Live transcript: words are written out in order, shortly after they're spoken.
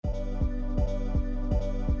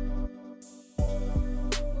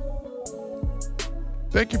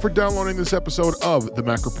Thank you for downloading this episode of the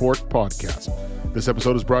Mac Report podcast. This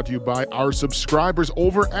episode is brought to you by our subscribers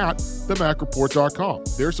over at themacreport.com.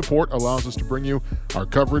 Their support allows us to bring you our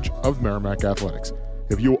coverage of Merrimack Athletics.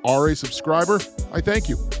 If you are a subscriber, I thank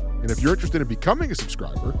you. And if you're interested in becoming a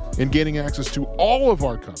subscriber and gaining access to all of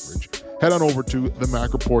our coverage, head on over to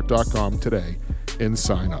themacreport.com today and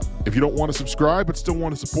sign up. If you don't want to subscribe but still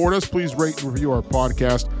want to support us, please rate and review our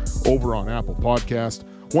podcast over on Apple Podcast.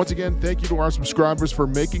 Once again, thank you to our subscribers for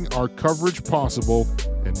making our coverage possible.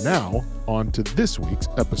 And now, on to this week's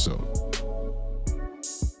episode.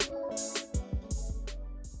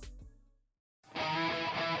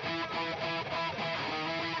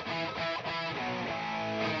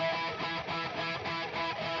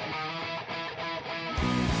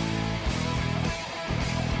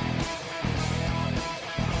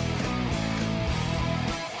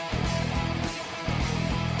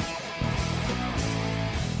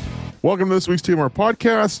 Welcome to this week's TMR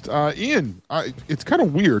Podcast. Ian, it's kind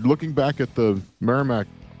of weird looking back at the Merrimack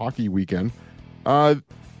hockey weekend. A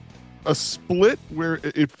split where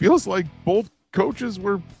it feels like both coaches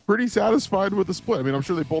were pretty satisfied with the split. I mean, I'm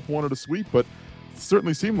sure they both wanted a sweep, but it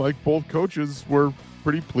certainly seemed like both coaches were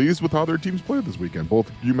pretty pleased with how their teams played this weekend.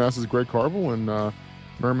 Both UMass's Greg Carvel and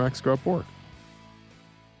Merrimack's Scott Borek.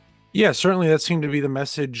 Yeah, certainly that seemed to be the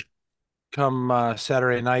message come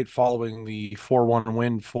Saturday night following the 4-1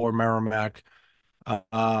 win for Merrimack.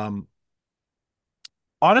 Um,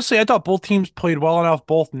 Honestly, I thought both teams played well enough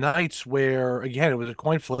both nights where, again, it was a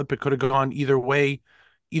coin flip. It could have gone either way,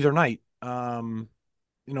 either night. You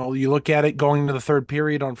look at it going into the third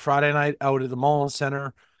period on Friday night out at the Mullins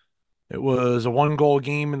Center. It was a one-goal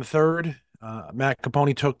game in the third. Matt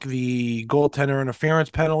Capone took the goaltender interference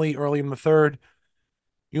penalty early in the third.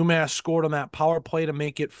 UMass scored on that power play to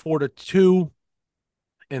make it 4-2.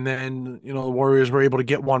 And then, the Warriors were able to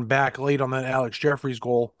get one back late on that Alex Jeffries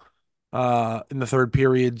goal in the third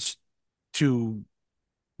periods to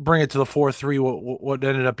bring it to the 4-3, what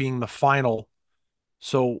ended up being the final.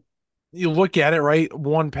 So you look at it, right?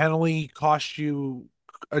 One penalty cost you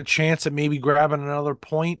a chance at maybe grabbing another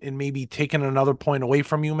point and maybe taking another point away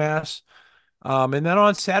from UMass. And then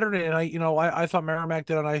on Saturday night, I thought Merrimack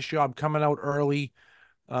did a nice job coming out early.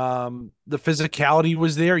 The physicality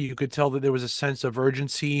was there. You could tell that there was a sense of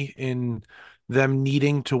urgency in them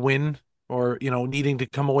needing to win or, needing to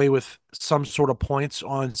come away with some sort of points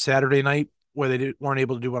on Saturday night where they weren't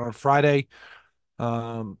able to do it on Friday.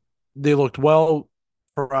 They looked well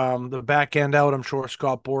from the back end out. I'm sure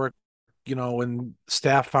Scott Borek, and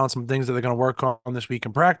staff found some things that they're going to work on this week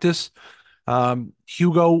in practice.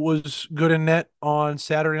 Hugo was good in net on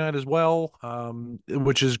Saturday night as well,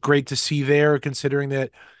 which is great to see there, considering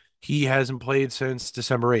that he hasn't played since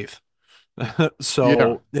December 8th. Yeah,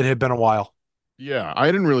 So it had been a while. yeah. I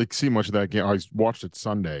didn't really see much of that game. I watched it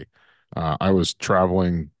Sunday. I was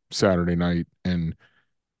traveling Saturday night, and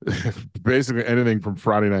basically anything from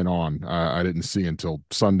Friday night on, I didn't see until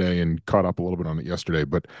Sunday and caught up a little bit on it yesterday.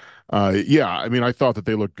 But yeah, I mean, I thought that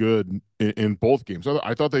they looked good in both games.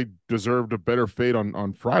 I thought they deserved a better fate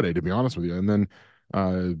on Friday, to be honest with you. And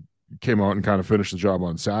then came out and kind of finished the job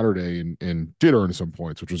on Saturday and did earn some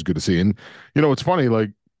points, which was good to see. And, it's funny,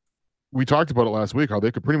 like we talked about it last week, how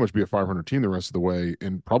they could pretty much be a 500 team the rest of the way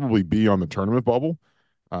and probably be on the tournament bubble.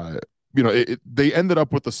 Uh, they ended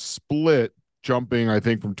up with a split jumping, I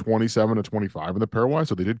think, from 27 to 25 in the pairwise.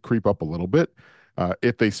 So they did creep up a little bit.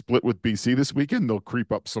 If they split with BC this weekend, they'll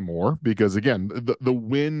creep up some more because, again, the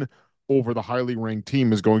win over the highly ranked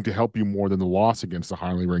team is going to help you more than the loss against the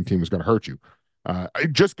highly ranked team is going to hurt you.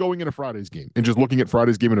 Just going into Friday's game and just looking at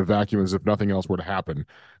Friday's game in a vacuum as if nothing else were to happen.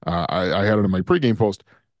 I had it in my pregame post.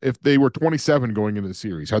 If they were 27 going into the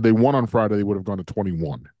series, had they won on Friday, they would have gone to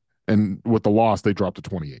 21. And with the loss, they dropped to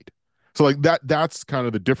 28. So like that's kind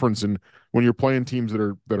of the difference in when you're playing teams that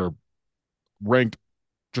are ranked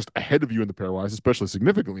just ahead of you in the pairwise, especially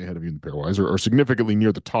significantly ahead of you in the pairwise, or significantly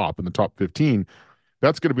near the top in the top 15.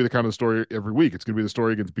 That's going to be the kind of story every week. It's going to be the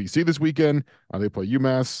story against BC this weekend. They play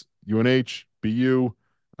UMass, UNH, BU,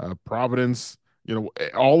 Providence.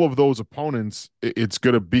 All of those opponents. It's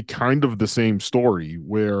going to be kind of the same story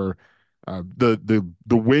where the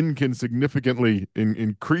win can significantly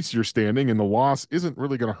increase your standing, and the loss isn't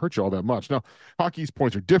really going to hurt you all that much. Now, hockey's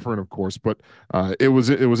points are different, of course, but it was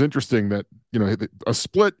interesting that a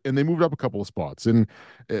split and they moved up a couple of spots, and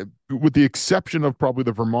with the exception of probably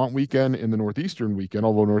the Vermont weekend and the Northeastern weekend,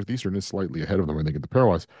 although Northeastern is slightly ahead of them, I think, at the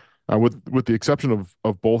pairwise. With the exception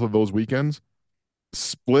of both of those weekends,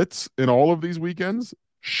 splits in all of these weekends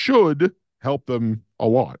should help them a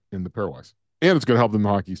lot in the pairwise, and it's going to help them in the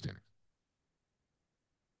hockey standing.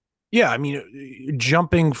 Yeah, I mean,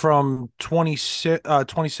 jumping from 26,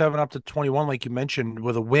 27 up to 21, like you mentioned,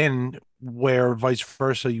 with a win, where vice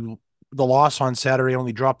versa, the loss on Saturday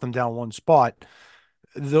only dropped them down one spot.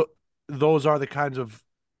 The, those are the kinds of,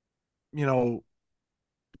 you know,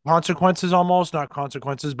 consequences almost, not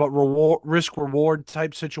consequences, but reward, risk reward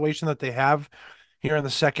type situation that they have here in the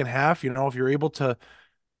second half. If you're able to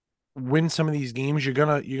win some of these games, you're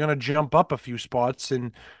gonna jump up a few spots,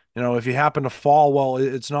 and if you happen to fall, well,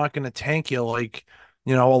 it's not gonna tank you like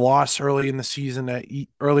a loss earlier in the season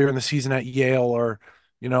at Yale, or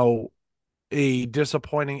you know a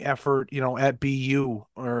disappointing effort at BU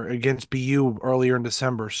or against BU earlier in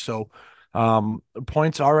December. So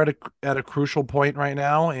points are at a crucial point right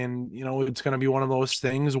now, and it's going to be one of those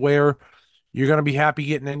things where you're going to be happy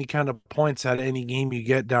getting any kind of points out of any game you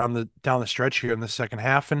get down the stretch here in the second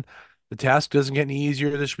half. And the task doesn't get any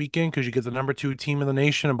easier this weekend because you get the number two team in the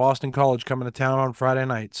nation in Boston College coming to town on Friday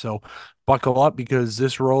night. So buckle up because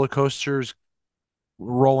this roller coaster is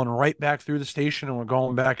rolling right back through the station and we're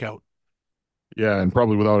going back out. Yeah, and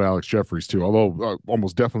probably without Alex Jeffries too. Although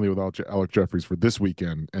almost definitely without Alex Jeffries for this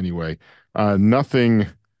weekend anyway. Nothing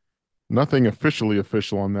officially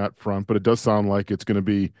official on that front, but it does sound like it's going to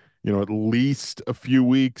be at least a few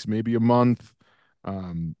weeks, maybe a month.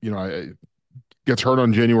 Gets hurt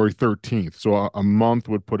on January 13th. So a month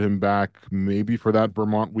would put him back maybe for that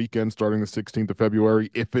Vermont weekend starting the 16th of February,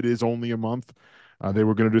 if it is only a month. They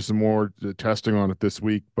were going to do some more testing on it this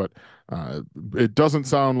week, but uh, it doesn't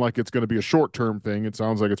sound like it's going to be a short-term thing. It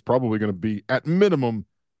sounds like it's probably going to be at minimum,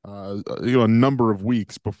 a number of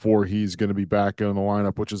weeks before he's going to be back in the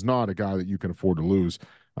lineup, which is not a guy that you can afford to lose.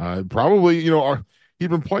 Probably, he'd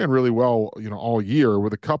been playing really well, all year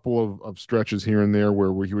with a couple of stretches here and there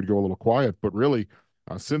where he would go a little quiet. But really,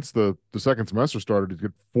 since the second semester started, he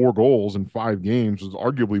had 4 goals in 5 games, was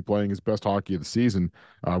arguably playing his best hockey of the season,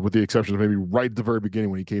 with the exception of maybe right at the very beginning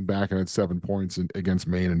when he came back and had 7 points against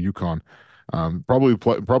Maine and UConn.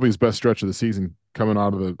 Probably his best stretch of the season coming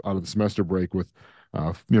out of the semester break with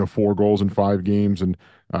 4 goals in 5 games, and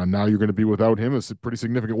now you're going to be without him. It's a pretty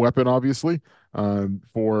significant weapon, obviously,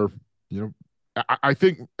 for you know I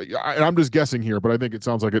think, and I'm just guessing here, but I think it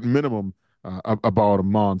sounds like at minimum about a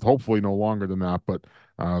month, hopefully no longer than that. But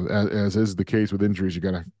as is the case with injuries, you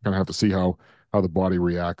gotta kind of have to see how the body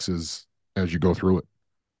reacts as you go through it.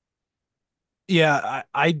 Yeah,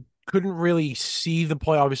 I couldn't really see the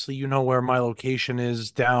play. Obviously, you know where my location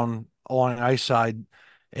is down along ice side.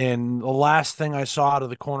 And the last thing I saw out of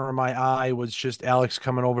the corner of my eye was just Alex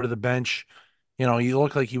coming over to the bench. He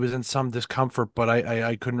looked like he was in some discomfort, but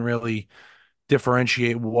I couldn't really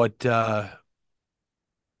differentiate where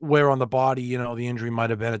on the body, the injury might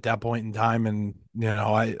have been at that point in time. And,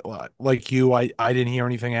 I like you, I didn't hear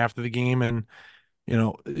anything after the game. And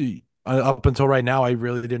up until right now, I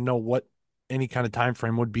really didn't know what any kind of time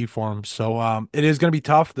frame would be for him. So it is going to be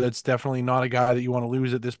tough. That's definitely not a guy that you want to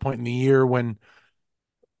lose at this point in the year when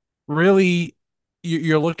really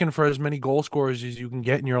you're looking for as many goal scorers as you can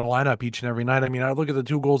get in your lineup each and every night. I mean, I look at the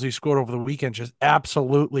 2 goals he scored over the weekend, just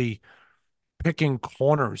absolutely picking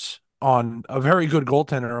corners on a very good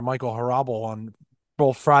goaltender, Michael Harabel, on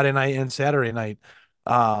both Friday night and Saturday night.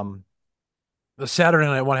 Um, the Saturday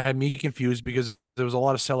night one had me confused because there was a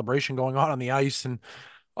lot of celebration going on the ice, and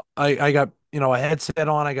I got a headset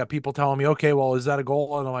on. I got people telling me, okay, well, is that a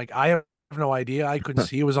goal? And I'm like, I have no idea. I couldn't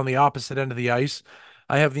see. It was on the opposite end of the ice.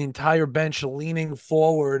 I have the entire bench leaning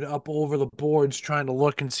forward up over the boards, trying to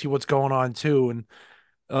look and see what's going on too. And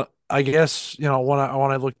I guess when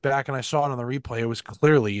I looked back and I saw it on the replay, it was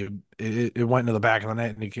clearly it went into the back of the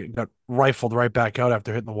net and it got rifled right back out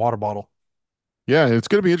after hitting the water bottle. Yeah, it's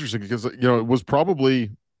going to be interesting because it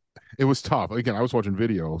was tough. Again, I was watching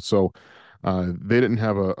video, so they didn't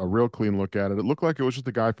have a real clean look at it. It looked like it was just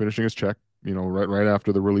the guy finishing his check, right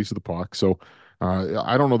after the release of the puck. So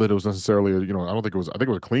I don't know that it was necessarily, I don't think it was. I think it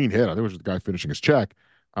was a clean hit. I think it was just the guy finishing his check.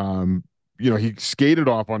 Um, he skated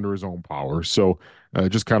off under his own power. So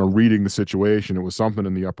just kind of reading the situation, it was something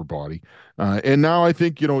in the upper body. And now I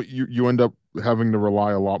think you end up having to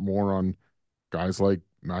rely a lot more on guys like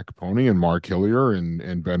Matt Capone and Mark Hillier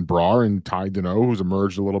and Ben Brar and Ty Deneau, who's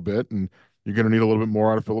emerged a little bit. And you're going to need a little bit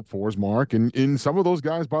more out of Philip Forsmark. And some of those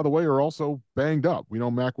guys, by the way, are also banged up. We know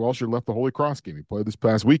Mac Welsher left the Holy Cross game. He played this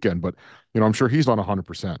past weekend, but, I'm sure he's not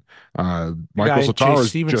 100%. The Michael guy Chase Satara is just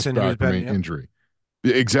Stevenson, who's back from been an yep, injury.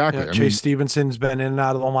 Exactly. yeah, I Chase mean, Stevenson's been in and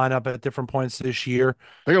out of the lineup at different points this year.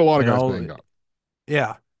 they got a lot of You guys know, banged up.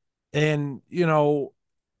 yeah, and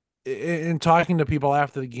in talking to people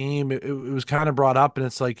after the game, it was kind of brought up, and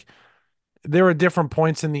it's like there are different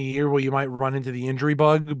points in the year where you might run into the injury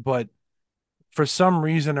bug, but for some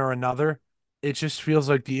reason or another. it just feels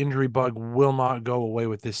like the injury bug will not go away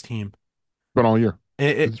with this team. Been all year.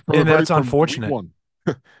 It's from the And very that's from week unfortunate. one.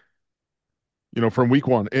 From week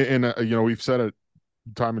one, and we've said it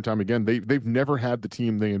time and time again. They've never had the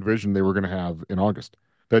team they envisioned they were going to have in August.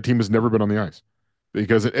 That team has never been on the ice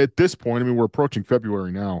because at this point, I mean, we're approaching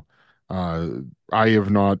February now. Uh, I have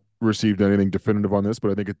not received anything definitive on this,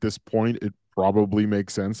 but I think at this point, it probably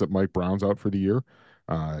makes sense that Mike Brown's out for the year.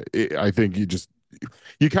 I think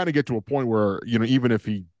you kind of get to a point where even if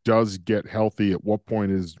he does get healthy, at what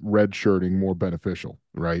point is redshirting more beneficial,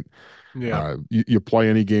 right? Yeah. You play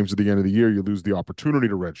any games at the end of the year, you lose the opportunity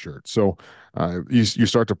to redshirt. So you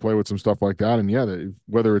start to play with some stuff like that, and yeah,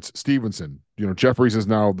 whether it's Stevenson, Jeffries is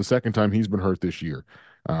now the second time he's been hurt this year.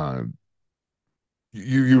 Uh,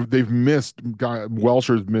 they've missed guy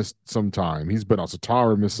Welsher's missed some time. He's been out.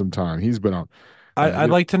 Satara missed some time. He's been out. Uh, I'd you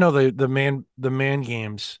know, like to know the man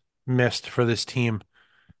games missed for this team.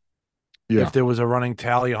 yeah, If there was a running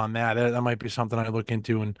tally on that, that might be something I look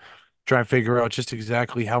into and try and figure out just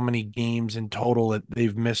exactly how many games in total that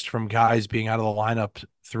they've missed from guys being out of the lineup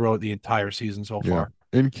throughout the entire season so yeah, far.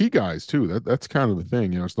 and key guys too. That's kind of the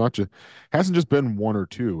thing. It's not just hasn't just been one or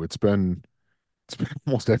two. It's been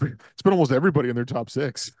almost everybody in their top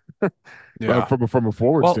six. Yeah. From a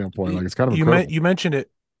forward Well, standpoint, like it's kind of you incredible. you mentioned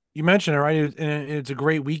it. You mentioned it, right? And it's a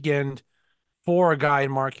great weekend for a guy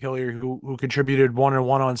in Mark Hillier who contributed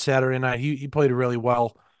 1-1 on Saturday night. He played really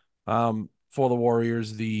well for the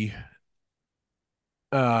Warriors, the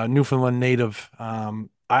Newfoundland native.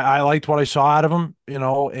 I liked what I saw out of him,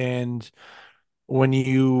 and when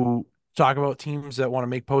you talk about teams that want to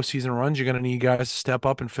make postseason runs, you're going to need guys to step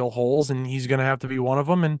up and fill holes, and he's going to have to be one of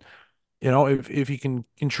them. And if he can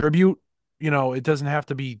contribute, it doesn't have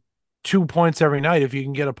to be 2 points every night. If you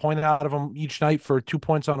can get a point out of him each night for 2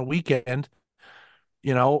 points on a weekend,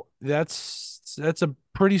 that's a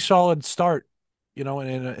pretty solid start, and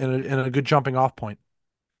a good jumping off point.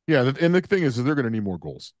 Yeah, and the thing is they're going to need more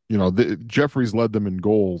goals. Jeffries led them in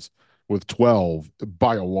goals with 12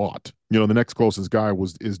 by a lot. The next closest guy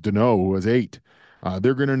is Deneau, who has 8.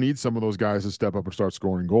 They're going to need some of those guys to step up and start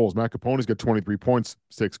scoring goals. Matt Capone's got 23 points,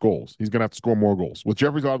 6 goals. He's going to have to score more goals. With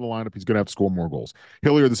Jeffries out of the lineup, he's going to have to score more goals.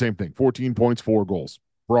 Hillier, the same thing, 14 points, 4 goals.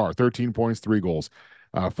 Brar, 13 points, 3 goals.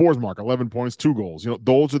 Forsmark, 11 points, 2 goals.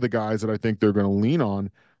 Those are the guys that I think they're going to lean on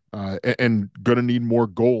and going to need more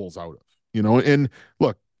goals out of. And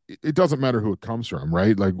look, it doesn't matter who it comes from,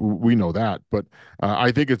 right? Like we know that, but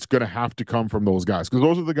I think it's going to have to come from those guys because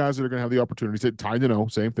those are the guys that are going to have the opportunities. Ty know,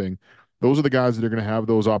 same thing. Those are the guys that are going to have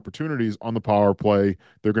those opportunities on the power play.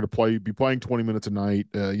 They're going to be playing 20 minutes a night,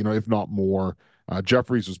 if not more.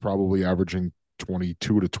 Jeffries was probably averaging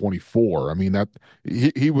 22 to 24. I mean, that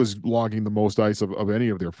he was logging the most ice of any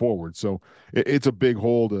of their forwards. So it's a big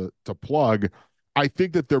hole to plug. I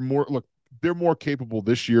think that they're more capable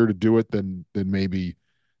this year to do it than maybe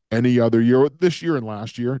any other year, this year and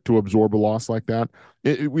last year, to absorb a loss like that.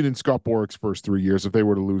 We didn't Scott Borek's first 3 years. If they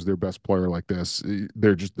were to lose their best player like this,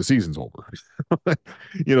 the season's over.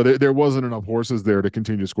 There wasn't enough horses there to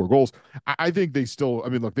continue to score goals. I think they still. I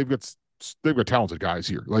mean, look, they've got talented guys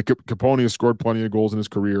here. Like Capone has scored plenty of goals in his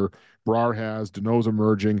career. Brar has. Deneau's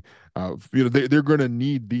emerging. They're going to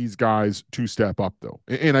need these guys to step up though,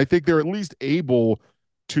 and I think they're at least able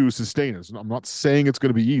to sustain it. I'm not saying it's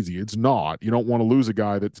going to be easy. It's not. You don't want to lose a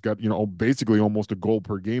guy that's got basically almost a goal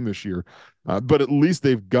per game this year, but at least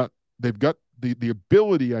they've got the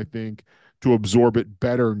ability, I think, to absorb it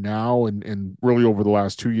better now and really over the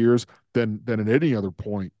last 2 years than at any other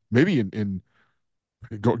point. Maybe in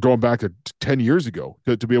going back to 10 years ago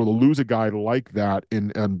to be able to lose a guy like that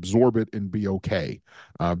and absorb it and be okay.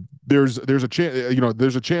 There's a chance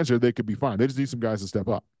there's a chance that they could be fine. They just need some guys to step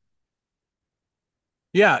up.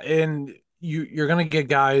 Yeah, and you're gonna get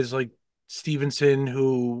guys like Stevenson,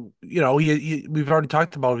 who we've already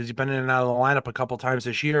talked about. He's been in and out of the lineup a couple times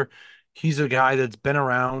this year. He's a guy that's been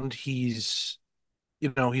around. He's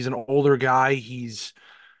an older guy. He's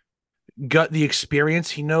got the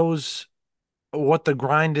experience. He knows what the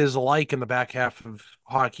grind is like in the back half of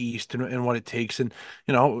Hockey East and what it takes. And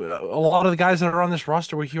a lot of the guys that are on this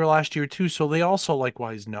roster were here last year too, so they also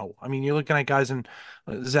likewise know. I mean, you're looking at guys in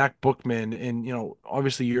Zach Bookman and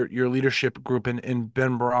obviously your leadership group and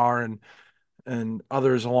Ben Brar and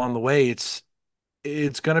others along the way. It's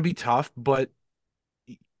going to be tough, but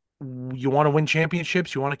you want to win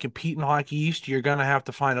championships, you want to compete in Hockey East, you're going to have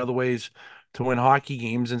to find other ways to win hockey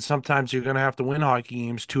games, and sometimes you're going to have to win hockey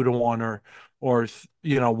games 2-1 or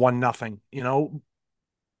 1-0.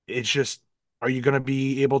 It's just, are you going to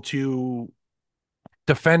be able to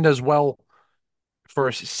defend as well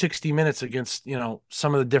for 60 minutes against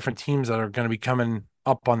some of the different teams that are going to be coming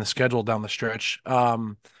up on the schedule down the stretch.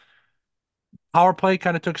 Power play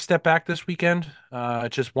kind of took a step back this weekend.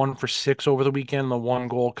 Just 1 for 6 over the weekend. The one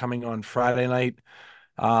goal coming on Friday night.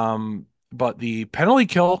 But the penalty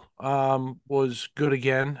kill was good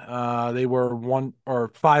again. They were 1 or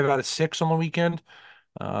 5 out of 6 on the weekend.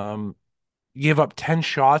 Um, Gave up 10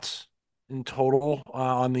 shots in total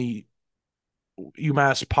on the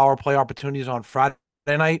UMass power play opportunities on Friday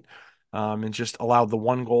night, and just allowed the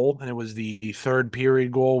one goal, and it was the third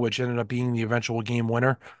period goal, which ended up being the eventual game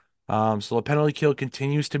winner. So the penalty kill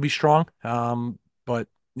continues to be strong, but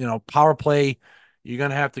power play, you're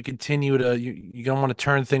gonna have to continue to you're gonna want to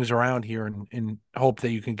turn things around here and hope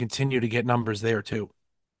that you can continue to get numbers there too.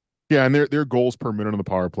 Yeah, and their goals per minute on the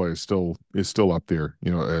power play is still up there,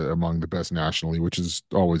 among the best nationally, which is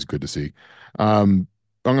always good to see. I'm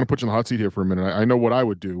going to put you in the hot seat here for a minute. I know what I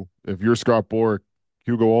would do if you're Scott Borek,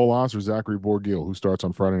 Hugo Olas, or Zachary Borgil, who starts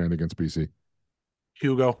on Friday night against BC.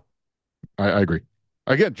 Hugo, I agree.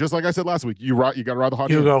 Again, just like I said last week, you got to ride the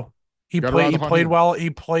hot hand. Hugo, he Got to ride played the he hot played hand. well. He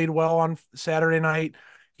played well on Saturday night.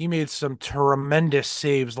 He made some tremendous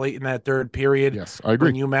saves late in that third period Yes, I agree.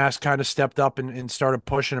 when UMass kind of stepped up and started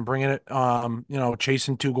pushing and bringing it,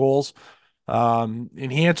 chasing 2 goals. And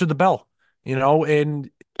he answered the bell, and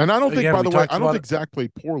And I don't think, again, by we the way, talked I don't about it. think Zach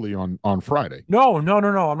played poorly on Friday. No, no,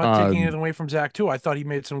 no, no. I'm not taking Um, anything away from Zach too. I thought he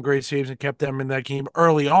made some great saves and kept them in that game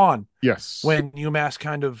early on yes, when UMass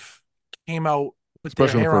kind of came out with their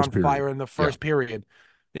especially in the hair first on period. fire in the Yeah, first period.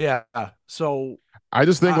 Yeah. So I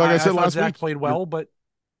just think, like I I said thought last Zach week, played well, but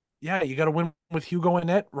yeah, you got to win with Hugo in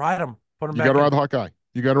net. Ride him, put him you got back to ride in. the hot guy.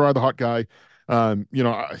 You got to ride the hot guy.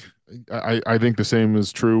 I think the same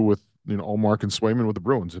is true with Allmark and Swayman with the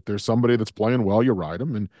Bruins. If there's somebody that's playing well, you ride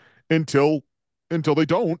them, and until until they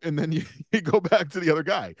don't, and then you go back to the other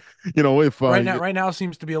guy. If Right now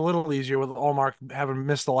seems to be a little easier with Allmark having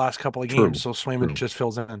missed the last couple of games, true, so Swayman true. just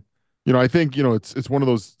fills in. I think it's one of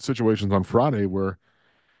those situations on Friday where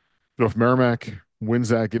if Merrimack wins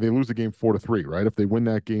that game, they lose the game 4-3, right? If they win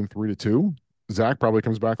that game 3-2, Zach probably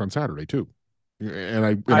comes back on Saturday too. And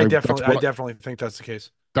I that's I what definitely think that's the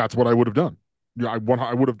case. that's what I would have done. Yeah, I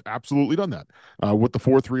would have absolutely done that. With the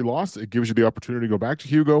 4-3 loss, it gives you the opportunity to go back to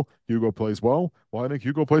Hugo. Hugo plays well. Well, I think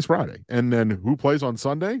Hugo plays Friday. And then who plays on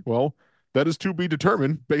Sunday? Well, that is to be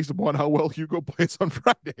determined based upon how well Hugo plays on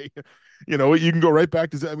Friday. You can go right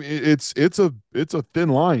back to. I mean, it's a thin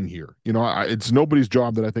line here. It's nobody's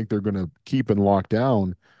job that I think they're going to keep and lock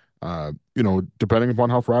down. Depending upon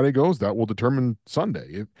how Friday goes, that will determine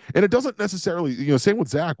Sunday. And it doesn't necessarily, same with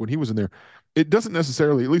Zach when he was in there, it doesn't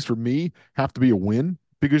necessarily, at least for me, have to be a win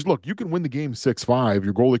because look, you can win the game 6-5.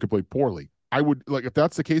 Your goalie could play poorly. I would like if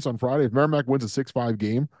that's the case on Friday. If Merrimack wins a 6-5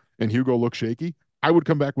 game and Hugo looks shaky, I would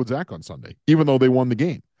come back with Zach on Sunday, even though they won the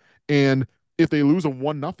game. And if they lose a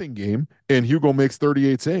 1-0 game and Hugo makes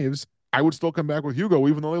 38 saves, I would still come back with Hugo,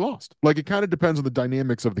 even though they lost. Like it kind of depends on the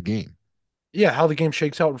dynamics of the game. Yeah, how the game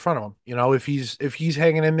shakes out in front of him. If he's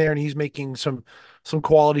hanging in there and he's making some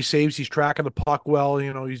quality saves, he's tracking the puck well.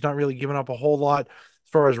 He's not really giving up a whole lot as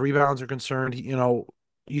far as rebounds are concerned.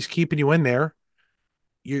 He's keeping you in there.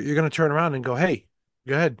 You're going to turn around and go, hey,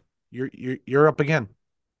 go ahead. You're up again.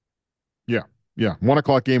 Yeah. Yeah. 1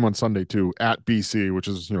 o'clock game on Sunday, too, at BC, which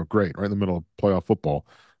is, great, right in the middle of playoff football.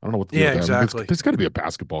 I don't know what to do with Yeah, that. I mean, there's, exactly. there's got to be a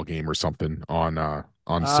basketball game or something on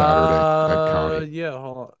Saturday at County. Yeah.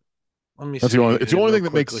 Hold on. Let me That's the only. see It's the only real thing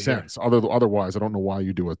that makes quickly here. sense. Otherwise, I don't know why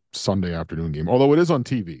you do a Sunday afternoon game. Although it is on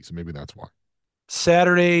TV, so maybe that's why.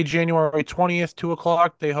 Saturday, January 20th, 2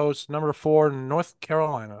 o'clock. They host number 4 North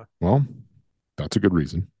Carolina. Well, that's a good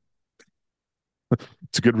reason.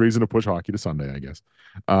 It's a good reason to push hockey to Sunday, I guess.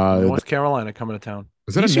 North Carolina coming to town.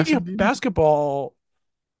 Is that a BC Nesson game? basketball.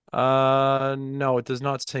 No, it does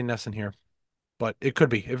not say Nesson here, but it could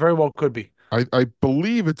be. It very well could be. I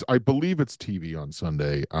believe it's TV on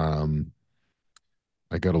Sunday.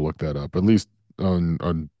 I got to look that up. At least on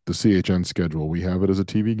the CHN schedule, we have it as a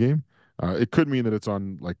TV game. It could mean that it's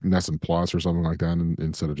on like Nesson Plus or something like that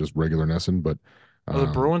instead of just regular Nesson. But Are the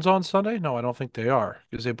um, Bruins on Sunday? No, I don't think they are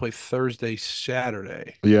because they play Thursday,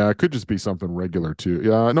 Saturday. yeah, it could just be something regular too.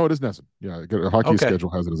 Yeah, no, it is Nesson. Yeah, hockey Okay. schedule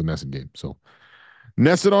has it as a Nesson game. So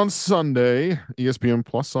Nesson on Sunday, ESPN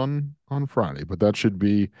Plus on Friday. But that should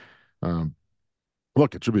be. Um,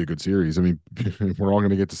 Look, it should be a good series. I mean, we're all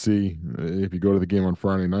going to get to see if you go to the game on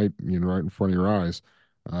Friday night, right in front of your eyes,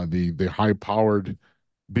 the high-powered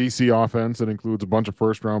BC offense that includes a bunch of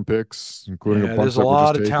first-round picks, including a Yeah, bunch there's a that were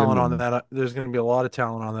just lot of taken. talent on And that. There's going to be a lot of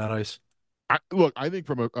talent on that ice. look, I think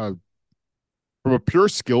from a pure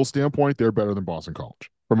skill standpoint, they're better than Boston College.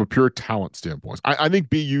 From a pure talent standpoint, I think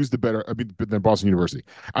BU's the better. I mean, than Boston University.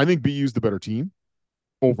 I think BU's the better team.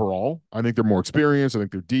 overall. I think they're more experienced. I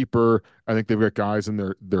think they're deeper. I think they've got guys in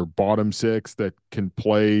their bottom six that can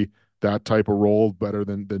play that type of role better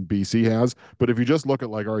than BC has. But if you just look at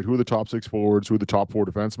like, all right, who are the top six forwards, who are the top four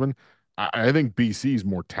defensemen, I think BC is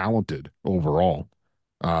more talented overall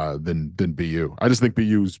than BU. I just think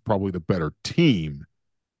BU is probably the better team.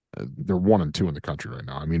 They're 1 and 2 in the country right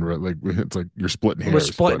now. I mean, like it's like you're splitting We're hairs,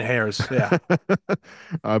 splitting hairs. Yeah.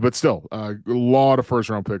 but still, a lot of first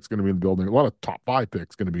round picks going to be in the building. A lot of top five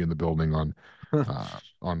picks going to be in the building on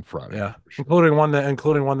Friday Yeah. night for sure.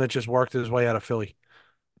 Including one that just worked his way out of Philly.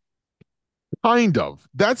 Kind of.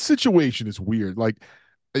 That situation is weird. Like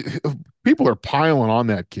people are piling on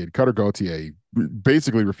that kid. Cutter Gauthier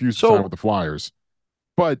basically refused to sign with So the Flyers,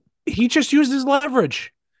 but he just used his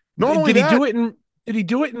leverage. not only Did he that, do it in did he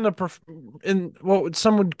do it in what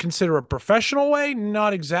some would consider a professional way?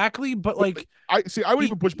 Not exactly, but like I see. I would he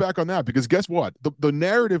even push back on that because guess what? The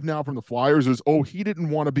narrative now from the Flyers is, oh, he didn't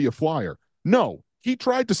want to be a Flyer. No, he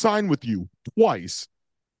tried to sign with you twice,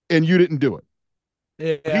 and you didn't do it.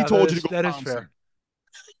 He yeah, told you to go that is pound sand.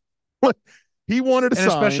 fair. He wanted to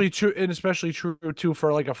And sign. especially true too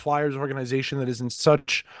for like a Flyers organization that is in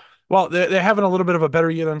such well, they're having a little bit of a better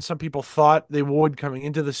year than some people thought they would coming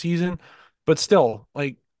into the season, but still,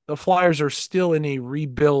 like the Flyers are still in a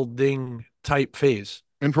rebuilding type phase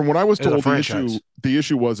And from what I was as a told, franchise. the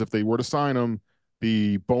issue was if they were to sign him,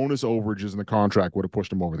 the bonus overages in the contract would have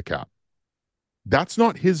pushed him over the cap. That's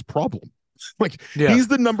not his problem. Like Yeah. he's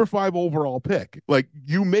the number 5 overall pick. Like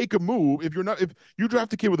you make a move if you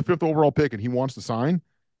draft a kid with the 5th overall pick and he wants to sign,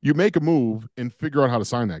 you make a move and figure out how to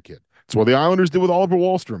sign that kid. It's what the Islanders did with Oliver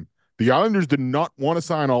Wahlstrom. The Islanders did not want to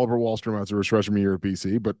sign Oliver Wahlstrom after his freshman year at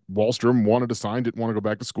BC, but Wahlstrom wanted to sign, didn't want to go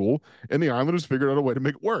back to school, and the Islanders figured out a way to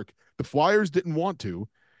make it work. The Flyers didn't want to,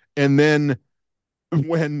 and then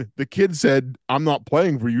when the kid said, I'm not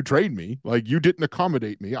playing for you, trade me. Like you didn't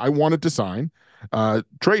accommodate me. I wanted to sign.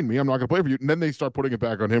 Trade me. I'm not gonna play for you. And then they start putting it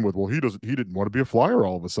back on him with, well, he didn't want to be a Flyer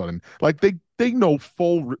all of a sudden. Like they know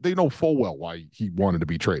full well why he wanted to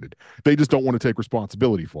be traded. They just don't want to take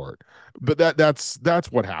responsibility for it. But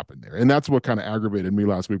that's what happened there. And that's what kind of aggravated me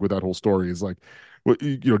last week with that whole story is like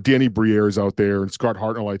Danny Briere is out there and Scott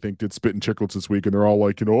Hartnell, I think, did Spit and Chicklets this week, and they're all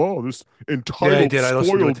like, oh, this Yeah, I entitled, did. I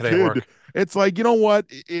listened to it spoiled today at kid. work. It's like, you know what?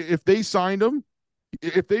 If they signed him,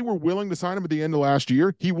 if they were willing to sign him at the end of last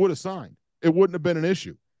year, he would have signed. It wouldn't have been an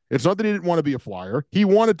issue. It's not that he didn't want to be a Flyer. He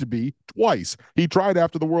wanted to be twice. He tried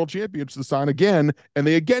after the World Championships to sign again, and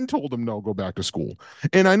they again told him no, go back to school.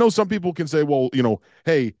 And I know some people can say, well,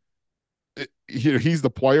 hey, he's the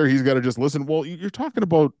player. He's got to just listen. Well, you're talking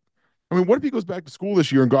about I mean, what if he goes back to school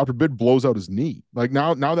this year and God forbid blows out his knee? Like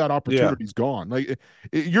now that Yeah. opportunity's gone. Like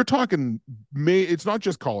you're talking, it's not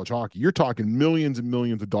just college hockey. You're talking millions and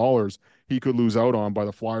millions of dollars he could lose out on by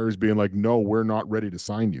the Flyers being like, no, we're not ready to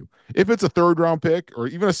sign you. If it's a third round pick or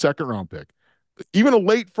even a second round pick, even a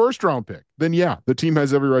late first round pick, then yeah, the team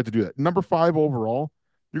has every right to do that. Number 5 overall,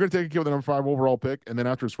 you're going to take a kid with a number 5 overall pick, and then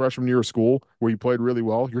after his freshman year of school where he played really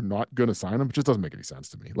well, you're not going to sign him. It just doesn't make any sense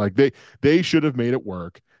to me. Like they should have made it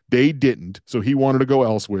work. They didn't, so he wanted to go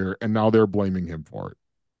elsewhere, and now they're blaming him for it.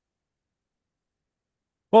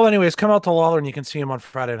 Well, anyways, come out to Lawler and you can see him on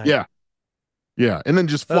Friday night. Yeah, yeah, and then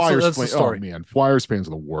just Flyers. That's the Oh story. man, Flyers fans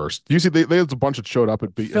are the worst. You see, they had a bunch that showed up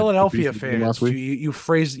at the Philadelphia BC game last fans, week. you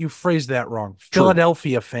phrased that wrong. True,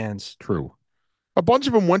 Philadelphia fans. true. A bunch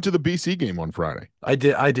of them went to the BC game on Friday. I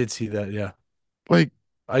did see that. Yeah, Like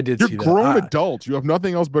I did you're see that. grown adults. You have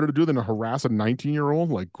nothing else better to do than to harass a 19-year-old.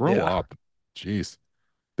 Like grow Yeah. up. Jeez,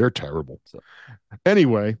 they're terrible. So.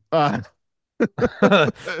 Anyway, On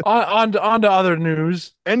to other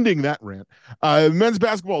news. ending that rant. Men's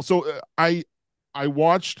basketball. So I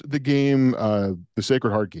watched the game, the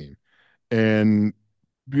Sacred Heart game, and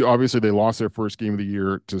obviously they lost their first game of the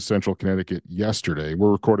year to Central Connecticut yesterday.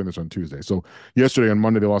 We're recording this on Tuesday. So yesterday on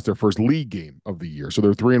Monday they lost their first league game of the year. So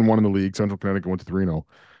they're 3-1 in the league. Central Connecticut went to 3-0.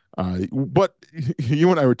 But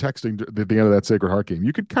you and I were texting at the end of that Sacred Heart game.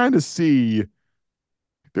 You could kind of see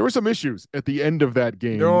there were some issues at the end of that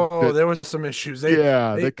game No, that there was some issues.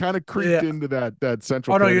 yeah, They that kind of creeped yeah. into that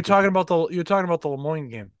Central Oh no, Connecticut game. you're talking about the Lemoyne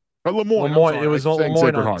game. Lemoyne. I'm Lemoyne. It sorry, I was keep saying Lemoyne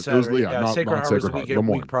Sacred on Heart. It was Saturday. yeah, Yeah, not Sacred not Heart was the Sacred Heart. week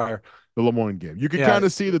Lemoyne, prior. the Lemoyne game. You could Yeah, kind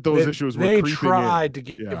of see that those issues were they creeping in. tried to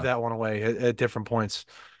give Yeah, that one away at different points.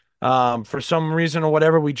 For some reason or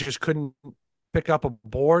whatever, we just couldn't pick up a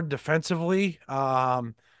board defensively.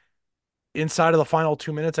 Inside of the final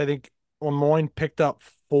 2 minutes, I think Lemoyne picked up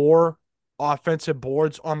 4 offensive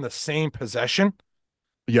boards on the same possession,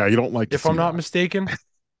 yeah. You don't like to if I'm see not that. mistaken.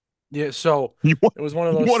 Yeah, so You want it was one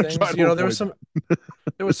of you those want to try things. to avoid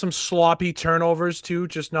There was some sloppy turnovers too,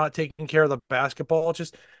 just not taking care of the basketball.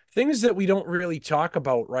 Just things that we don't really talk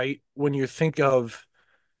about, right? When you think of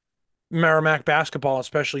Merrimack basketball,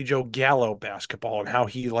 especially Joe Gallo basketball, and how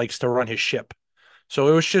he likes to run his ship. So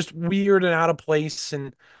it was just weird and out of place,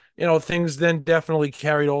 and things then definitely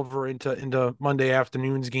carried over into Monday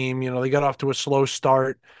afternoon's game. They got off to a slow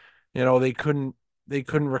start. They couldn't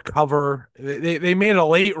recover. They made a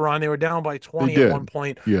late run. They were down by They 20 at one did.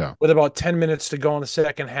 point Yeah. with about 10 minutes to go in the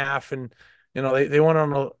second half, and they went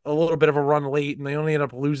on a little bit of a run late, and they only ended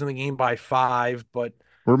up losing the game by 5. But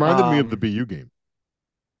Reminded me of the um, BU game.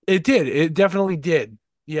 it did. It definitely did.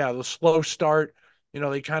 Yeah, the slow start.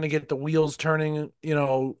 They kind of get the wheels turning.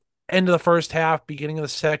 End of the first half, beginning of the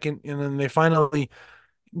second, and then they finally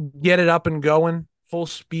get it up and going full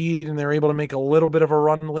speed, and they're able to make a little bit of a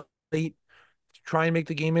run late to try and make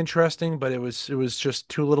the game interesting, but it was just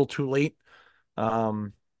too little, too late.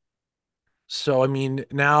 Um, so I mean,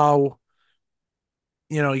 now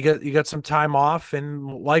you got some time off, and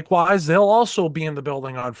likewise, they'll also be in the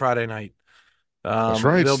building on Friday night. That's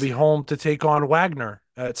They'll right. be home to take on Wagner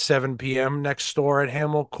at 7 p.m. next door at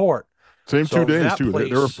Hamill Court. Same two So days that too.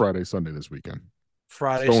 They're a place Friday, Sunday this weekend.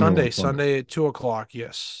 Friday, Stonehill Sunday, on Sunday. Sunday at 2 o'clock.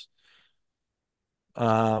 Yes.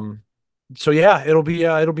 Um, so yeah, it'll be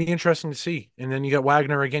interesting to see. And then you got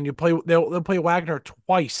Wagner again. They'll play Wagner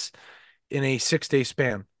twice in a 6-day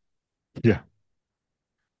span. Yeah.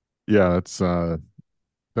 Yeah,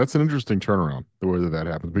 that's an interesting turnaround, the way that that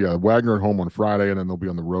happens. But yeah, Wagner at home on Friday, and then they'll be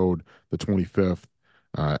on the road the 25th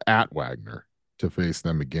at Wagner to face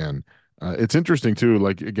them again. It's interesting too.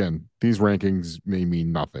 Like again, these rankings may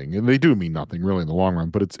mean nothing, and they do mean nothing really in the long run.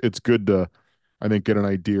 But it's good to, I think, get an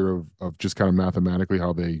idea of just kind of mathematically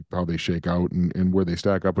how they shake out and where they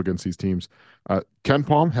stack up against these teams. Ken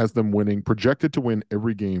Palm has them winning, projected to win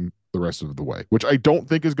every game the rest of the way, which I don't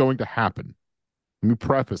think is going to happen. Let me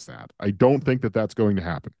preface that. I don't think that that's going to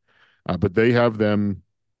happen. But they have them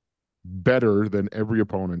better than every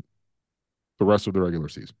opponent the rest of the regular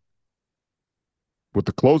season. With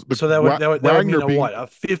the So that would mean Wagner a being, what? A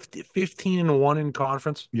 15-1 in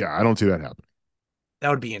conference? yeah, I don't see that happening. That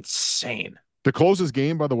would be insane. The closest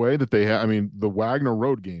game, by the way, that they have, I mean, the Wagner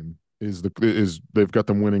road game is they've got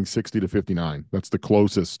them winning 60-59. That's the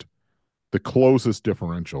closest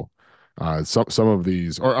differential. Some of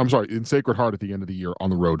these, or I'm sorry, in Sacred Heart at the end of the year on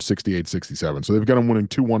the road, 68-67. So they've got them winning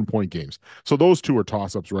 2 1-point games. So those two are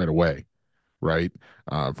toss ups right away, right?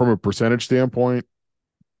 From a percentage standpoint,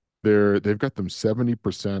 they've got them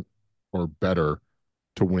 70% or better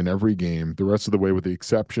to win every game the rest of the way, with the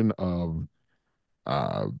exception of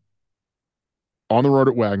uh, on the road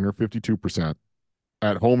at Wagner, 52%,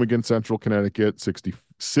 at home against Central Connecticut,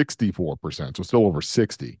 64%, so still over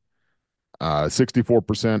 60.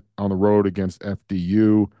 64% on the road against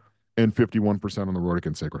FDU, and 51% on the road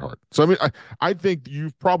against Sacred Heart. So, I mean, I think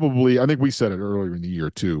I think we said it earlier in the year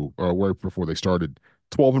too, or right before they started,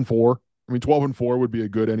 12-4. I mean, 12-4 would be a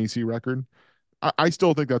good NEC record. I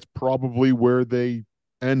still think that's probably where they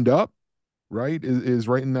end up, right? Is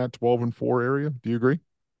right in that 12-4 area. Do you agree?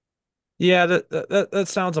 Yeah, that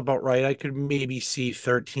sounds about right. I could maybe see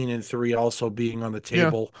 13-3 also being on the Yeah.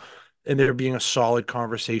 table, and there being a solid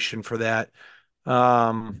conversation for that.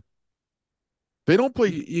 Um, They don't play,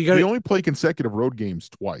 you they got only play consecutive road games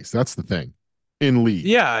twice. That's the thing in league.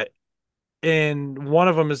 yeah, and one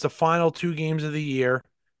of them is the final 2 games of the year,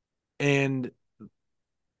 and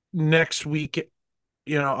next week,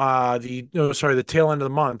 the tail end of the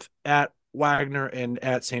month at Wagner and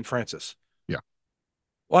at St. Francis. Yeah.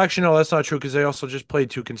 Well, actually, no, that's not true because they also just played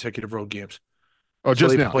 2 consecutive road games. Oh, So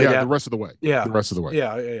just they now. played Yeah. The at, rest of the way. The yeah, rest of the way.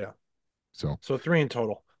 yeah, yeah, yeah. So, So 3 in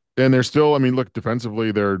total. and they're still, I mean, look,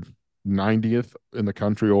 defensively, they're 90th in the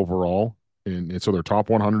country overall. And so they're top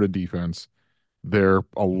 100 in defense. They're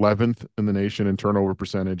 11th in the nation in turnover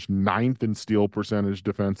percentage, ninth in steal percentage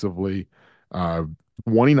defensively, uh,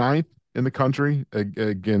 29th in the country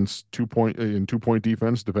against 2 point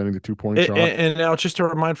defense, defending the 2 point And, shot. and now, just to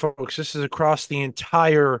remind folks, this is across the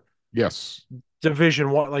entire Yes,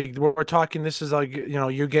 division. What, like we're talking, this is like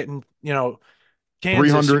you're getting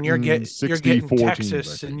Kansas, and you're getting 364 teams,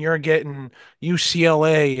 I Texas, and think. you're getting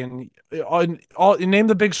UCLA, and name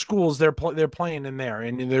the big schools they're playing in there,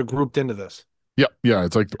 and they're grouped into this. Yeah, yeah.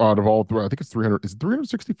 It's like out of all, I think it's 300. Is it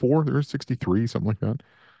 364? There's 63, something like that.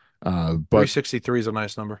 But 363 is a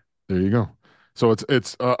nice number. there you go. So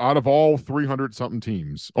it's out of all 300 something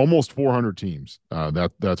teams, almost 400 teams.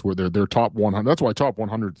 That's where they're top 100. That's why top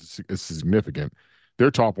 100 is significant.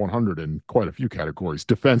 They're top 100 in quite a few categories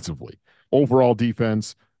defensively. Overall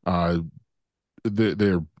defense,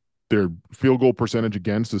 they're their field goal percentage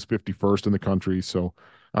against is 51st in the country. So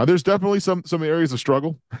there's definitely some areas of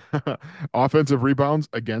struggle. Offensive rebounds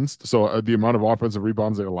against. So the amount of offensive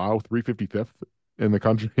rebounds they allow, 355th in the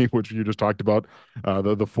country, which you just talked about,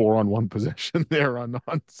 the 4-on-1 possession there on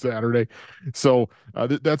Saturday. So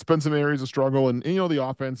that's been some areas of struggle, and the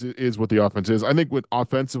offense is what the offense is. I think with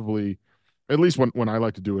offensively, at least when I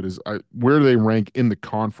like to do it is where do they rank in the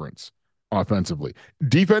conference offensively?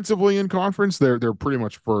 Defensively in conference, they're pretty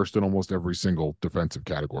much first in almost every single defensive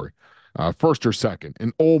category, first or second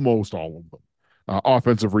in almost all of them.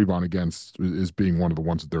 Offensive rebound against is being one of the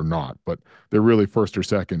ones that they're not, but they're really first or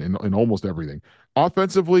second in almost everything.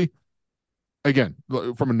 Offensively, again,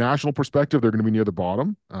 from a national perspective, they're going to be near the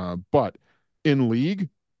bottom. But in league,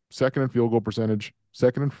 second in field goal percentage,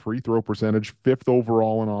 second in free throw percentage, fifth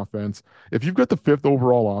overall in offense. If you've got the fifth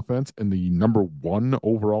overall offense and the number one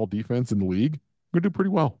overall defense in the league, you're going to do pretty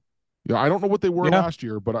well. Yeah, I don't know what they were Yeah. last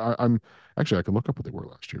year, but I'm actually I can look up what they were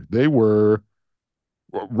last year. They were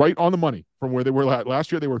right on the money from where they were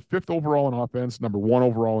last year. They were fifth overall in offense, number one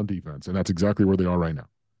overall in defense, and that's exactly where they are right now.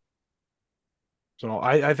 So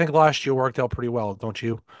I think last year worked out pretty well, don't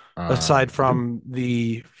you? Aside I do. from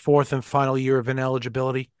the fourth and final year of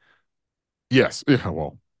ineligibility. Yes. Yeah.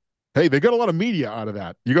 Well, hey, they got a lot of media out of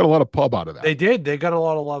that. You got a lot of pub out of that. They did. They got a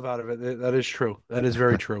lot of love out of it. That is true. That is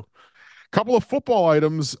very true. Couple of football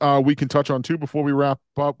items we can touch on too before we wrap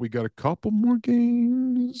up. We got a couple more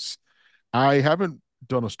games. I haven't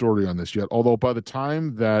done a story on this yet, although by the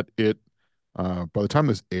time this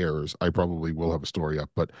airs, I probably will have a story up.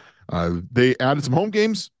 But they added some home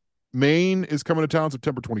games. Maine is coming to town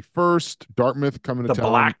September 21st. Dartmouth coming to The town.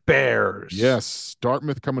 Black Bears. Yes,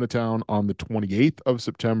 Dartmouth coming to town on the 28th of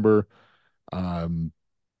September. Um,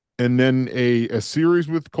 and then a series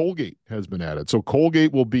with Colgate has been added. So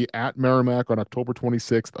Colgate will be at Merrimack on October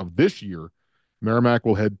 26th of this year. Merrimack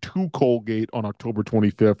will head to Colgate on October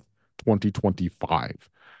 25th, 2025.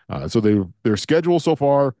 So their schedule so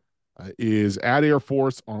far is at Air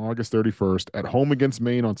Force on August 31st, at home against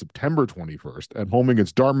Maine on September 21st, at home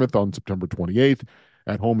against Dartmouth on September 28th,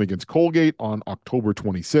 at home against Colgate on October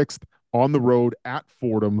 26th, on the road at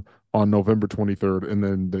Fordham on November 23rd, and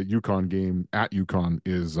then the Yukon game at Yukon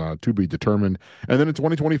is to be determined. And then in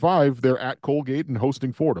 2025, they're at Colgate and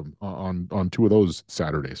hosting Fordham on two of those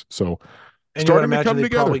Saturdays. So And you would starting to imagine come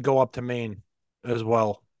they'd probably together. go up to Maine as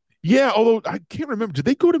well. Yeah, although I can't remember, did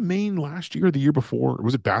they go to Maine last year or the year before? Or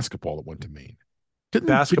was it basketball that went to Maine? Didn't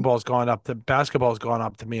Basketball's gone up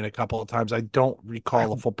to Maine a couple of times. I don't I?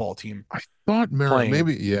 recall a football team I thought playing.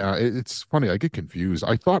 Maybe yeah. It's funny. I get confused.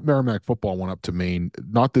 I thought Merrimack football went up to Maine,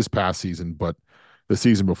 not this past season, but the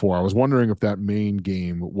season before. I was wondering if that Maine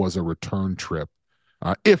game was a return trip.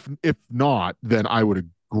 If not, then I would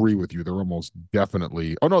agree with you. They're almost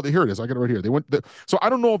definitely. Oh no, here it is. I got it right here. They went. So I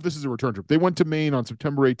don't know if this is a return trip. They went to Maine on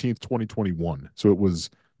September 18th, 2021. So it was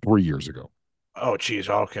 3 years ago. Oh, geez.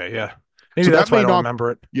 Okay, yeah. Maybe So that that's why I may don't not,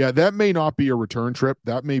 remember it. yeah, that may not be a return trip.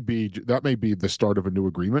 That may be the start of a new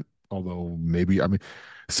agreement. Although maybe, I mean,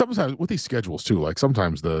 sometimes with these schedules too, like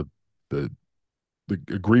sometimes the the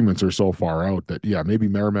agreements are so far out that yeah, maybe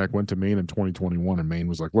Merrimack went to Maine in 2021 and Maine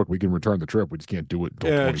was like, look, we can return the trip, we just can't do it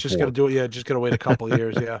until Yeah, it's just got to 24. do it. Yeah, just got to wait a couple of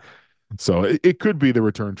years. Yeah. So it could be the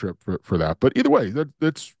return trip for that. But either way,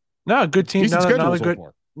 that's No, good it's team. decent schedule so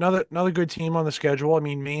far. Another good team on the schedule. I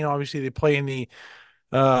mean, Maine obviously they play in the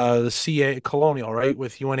CA Colonial, right,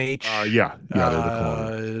 with UNH. Yeah, they're the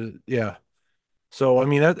Colonial. Yeah. So I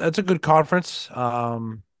mean that's a good conference.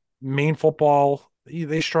 Maine football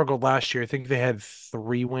they struggled last year. I think they had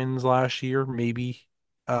 3 wins last year, maybe,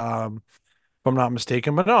 if I'm not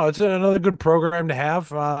mistaken. But no, it's another good program to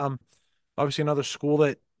have. Obviously another school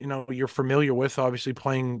that you're familiar with. Obviously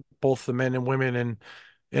playing both the men and women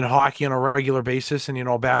in hockey on a regular basis,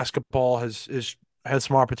 and basketball has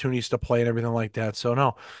some opportunities to play and everything like that. So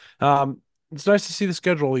no, it's nice to see the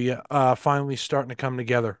schedule finally starting to come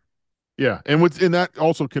together. Yeah, and that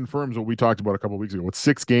also confirms what we talked about a couple of weeks ago with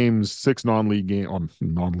 6 games, 6 non-league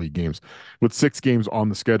games, with 6 games on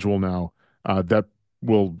the schedule now. That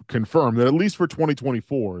will confirm that at least for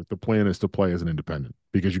 2024, the plan is to play as an independent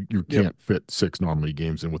because you Yep. can't fit 6 non-league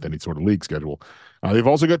games in with any sort of league schedule. They've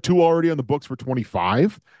also got 2 already on the books for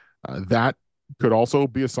 25. That could also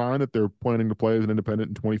be a sign that they're planning to play as an independent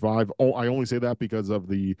in 25. Oh, I only say that because of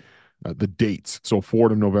the dates. So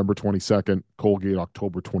Fordham November 22nd, Colgate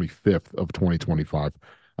October 25th of 2025.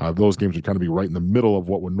 Those games would kind of be right in the middle of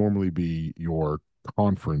what would normally be your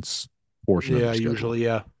conference portion of Yeah, your schedule. usually,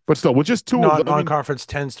 yeah. But still, with just two of Not them, I mean, non-conference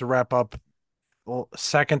tends to wrap up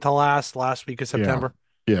second to last week of yeah. September.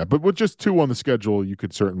 Yeah, but with just two on the schedule, you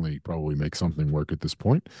could certainly probably make something work at this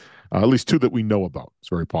point. At least two that we know about. It's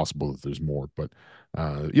very possible that there's more, but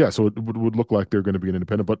yeah. So it would look like they're going to be an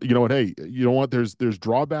independent. But you know what? Hey, you know what? There's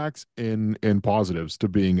drawbacks and positives to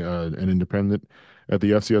being an independent at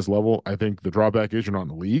the FCS level. I think the drawback is you're not in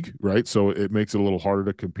the league, right? So it makes it a little harder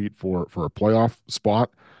to compete for a playoff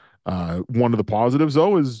spot. One of the positives,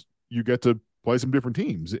 though, is you get to play some different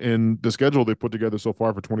teams, and the schedule they put together so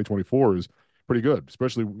far for 2024 is pretty good,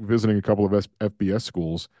 especially visiting a couple of FBS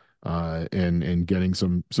schools and getting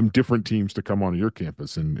some different teams to come onto your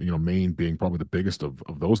campus, and Maine being probably the biggest of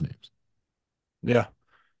those names. Yeah.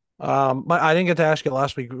 I didn't get to ask it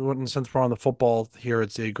last week. Since we're on the football here,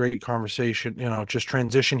 it's a great conversation. Just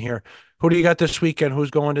transition here. Who do you got this weekend?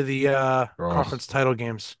 Who's going to the Oh, conference title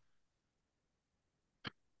games?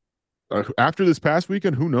 after this past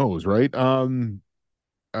weekend, who knows, right?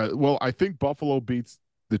 Well, I think Buffalo beats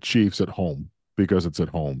the Chiefs at home because it's at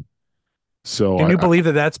home. So Can I you I, believe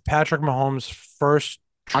that that's Patrick Mahomes' first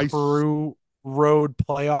I true road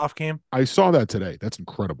playoff game? I saw that today. That's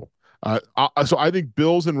incredible. So I think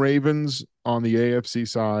Bills and Ravens on the AFC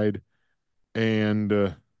side, and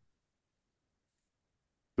the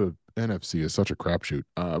NFC is such a crapshoot.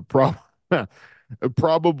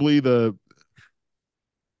 Probably the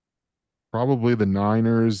probably the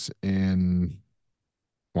Niners and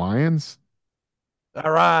Lions.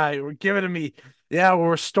 All right, we're giving it to me. Yeah,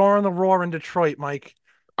 we're restoring the roar in Detroit, Mike.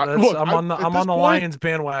 That's Look, I'm on the at I'm this on the point, Lions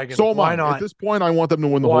bandwagon. so am Why I. At not? this point, I want them to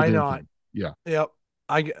win the whole Why damn not? thing. Yeah, Yep.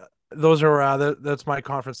 I those are that's my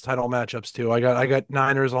conference title matchups too. I got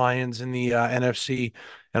Niners Lions in the NFC,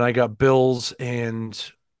 and I got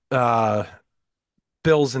uh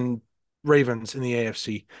Bills and Ravens in the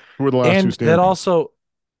AFC. who are the last two And that standing? also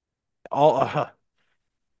all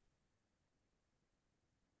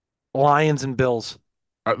Lions and Bills.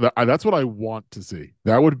 That's what I want to see.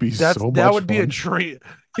 That would be so That much would be a fun. dream.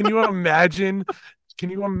 Can you imagine? Can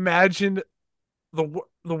you imagine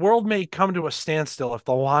the world may come to a standstill if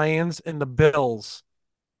the Lions and the Bills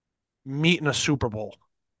meet in a Super Bowl.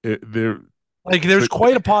 They're Like, there's the,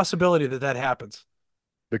 quite a possibility that that happens.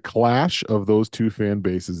 the clash of those two fan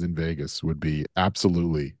bases in Vegas would be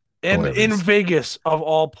absolutely And in hilarious. Vegas, of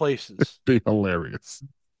all places, Be hilarious.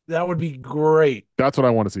 that would be great. That's what I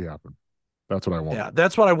want to see happen. That's what I want. Yeah,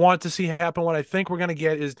 that's what I want to see happen. What I think we're going to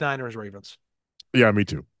get is Niners Ravens. Yeah, me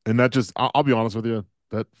too. And that just, I'll be honest with you,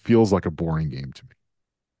 that feels like a boring game to me.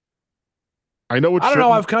 I know it I don't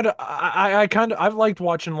know. shouldn't. I've liked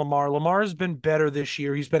watching Lamar. Lamar's been better this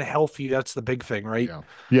year. He's been healthy. That's the big thing, right? Yeah.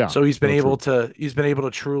 Yeah. So So true. he's been able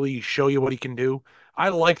to truly show you what he can do. I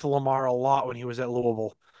liked Lamar a lot when he was at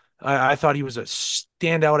Louisville. I thought he was a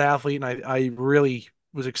standout athlete, and I really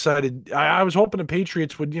was excited. I was hoping the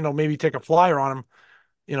Patriots would, maybe take a flyer on him,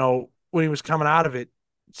 when he was coming out of it.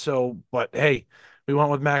 So, but hey, we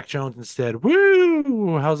went with Mac Jones instead.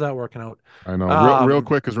 Woo! How's that working out? I know. Real Um,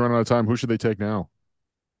 quick, because we're running out of time. Who should they take now?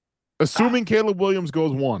 Assuming Caleb Williams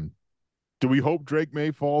goes one, do we hope Drake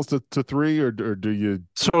May falls to three, or do you?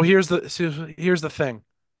 here's the thing.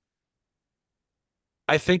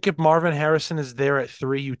 I think if Marvin Harrison is there at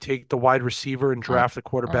 3, you take the wide receiver and I draft the I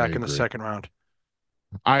quarterback in the agree. second round.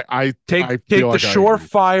 I feel Take the like I agree.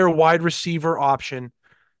 surefire wide receiver option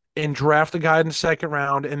and draft a guy in the second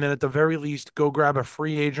round, and then at the very least, go grab a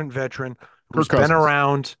free agent veteran Kirk who's been Cousins.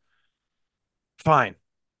 around. Fine,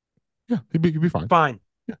 Yeah, he'd be fine. fine,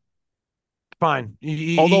 Yeah. fine.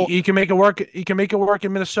 Although He can make it work. He can make it work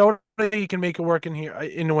in Minnesota. He can make it work in here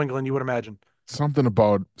in New England. You would imagine. something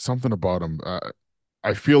about him.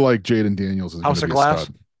 I feel like Jaden Daniels is going to House of be a Glass.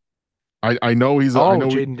 stud. I know he's. I Oh, know.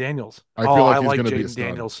 Jaden Daniels. I Oh, feel like I he's like going to be a Jaden stud.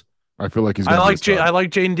 Daniels. I feel like he's going to be a I stud. like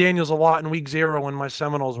Jaden Daniels a lot in week 0 when my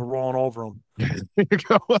Seminoles were rolling over him. There you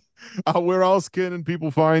go. Where else can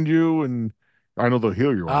people find you? And I know they'll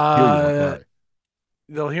hear you on Uh, Friday.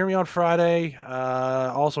 they'll hear me on Friday.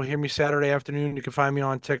 Also hear me Saturday afternoon. You can find me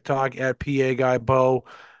on TikTok at PA Guy Bo.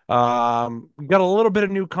 Got a little bit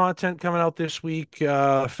of new content coming out this week.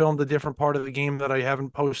 Filmed a different part of the game that I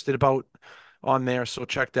haven't posted about on there, so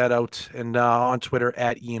check that out. And on Twitter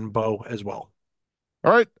at Ian Bo as well.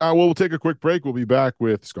 All right. We'll take a quick break. We'll be back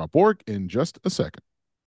with Scott Bork in just a second.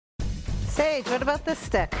 Sage, what about this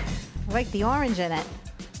stick? I like the orange in it.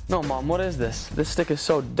 No, Mom, what is this? This stick is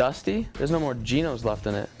so dusty, there's no more Genos left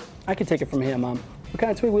in it. I can take it from here, Mom. What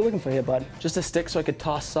kind of twig are we looking for here, bud? Just a stick so I could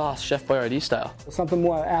toss sauce Chef Boyardee style. Something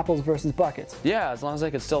more apples versus buckets. Yeah, as long as I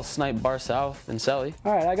could still snipe Bar South and Selly.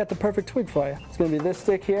 All right, I got the perfect twig for you. It's going to be this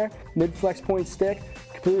stick here, mid-flex point stick,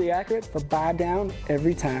 completely accurate for bar down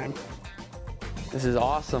every time. This is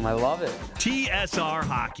awesome, I love it. TSR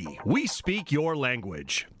Hockey. We speak your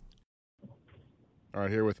language. All right,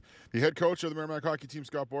 here with the head coach of the Merrimack hockey team,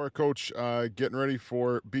 Scott Borek. Coach, getting ready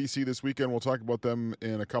for BC this weekend. We'll talk about them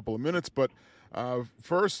in a couple of minutes. But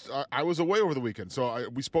first, I was away over the weekend. So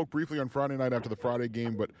we spoke briefly on Friday night after the Friday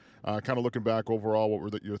game. But kind of looking back overall, what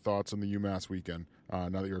were your thoughts on the UMass weekend now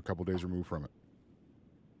that you're a couple days removed from it?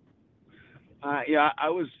 Yeah, I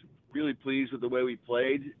was really pleased with the way we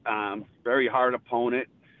played. Very hard opponent,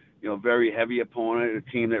 very heavy opponent,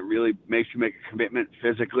 a team that really makes you make a commitment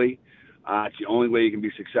physically. It's the only way you can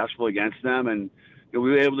be successful against them, and we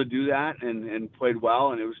were able to do that and played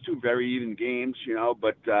well. And it was two very even games,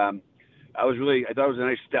 But I thought it was a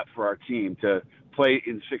nice step for our team to play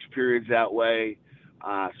in 6 periods that way.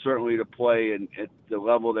 Certainly to play at the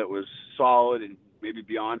level that was solid and maybe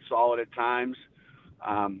beyond solid at times.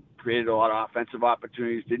 Created a lot of offensive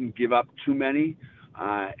opportunities. Didn't give up too many,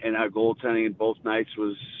 and our goaltending in both nights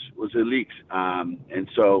was elite. And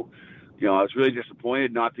so. I was really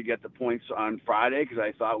disappointed not to get the points on Friday because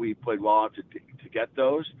I thought we played well to get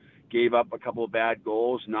those. Gave up a couple of bad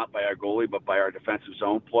goals, not by our goalie, but by our defensive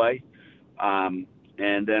zone play. And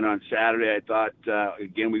then on Saturday, I thought,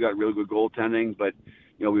 again, we got really good goaltending, but,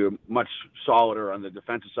 we were much solider on the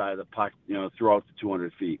defensive side of the puck, throughout the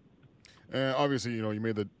 200 feet. Obviously, you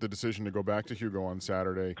made the decision to go back to Hugo on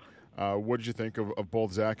Saturday. What did you think of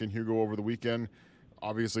both Zach and Hugo over the weekend?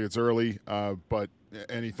 Obviously, it's early, but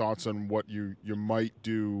any thoughts on what you might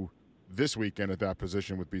do this weekend at that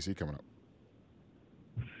position with BC coming up?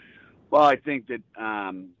 Well, I think that,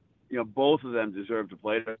 both of them deserve to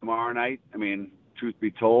play tomorrow night. I mean, truth be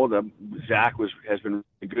told, Zach has been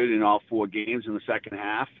really good in all 4 games in the second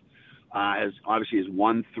half. Has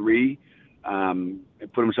won 3.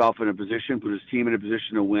 Put himself in a position, put his team in a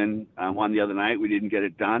position to win one the other night. We didn't get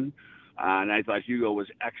it done. And I thought Hugo was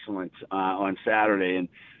excellent on Saturday. And,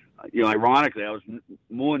 ironically, I was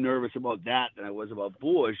more nervous about that than I was about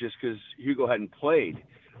Boers just because Hugo hadn't played.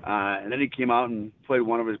 And then he came out and played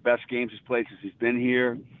one of his best games he's played since he's been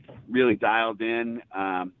here, really dialed in.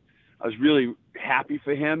 I was really happy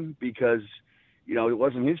for him because, it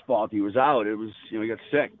wasn't his fault he was out. It was, he got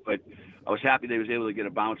sick. But I was happy that he was able to get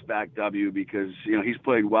a bounce-back W because, he's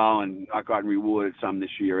played well and not gotten rewarded some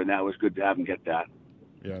this year, and that was good to have him get that.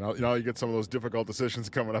 Yeah, now you get some of those difficult decisions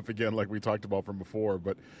coming up again, like we talked about from before.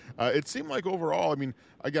 But it seemed like overall, I mean,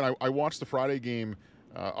 again, I watched the Friday game,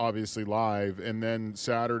 obviously live, and then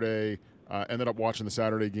Saturday, ended up watching the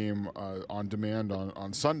Saturday game on demand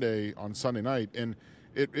on Sunday night, and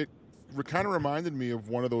it kind of reminded me of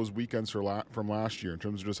one of those weekends from last year in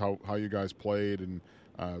terms of just how you guys played and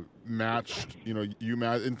matched.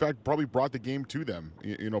 In fact, probably brought the game to them.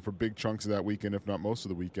 For big chunks of that weekend, if not most of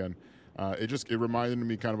the weekend. It reminded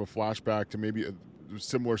me kind of a flashback to maybe a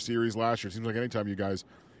similar series last year. It seems like anytime you guys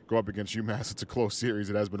go up against UMass, it's a close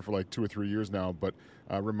series. It has been for like 2 or 3 years now, but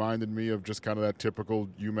reminded me of just kind of that typical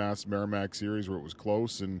UMass Merrimack series where it was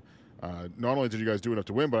close. And not only did you guys do enough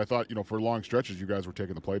to win, but I thought, for long stretches, you guys were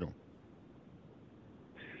taking the play to them.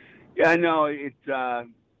 Yeah, no, it's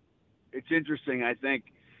interesting. I think,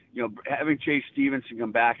 having Chase Stevenson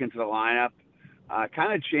come back into the lineup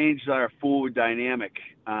kind of changed our forward dynamic.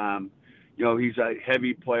 He's a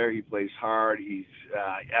heavy player. He plays hard. He's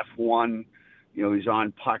F1. He's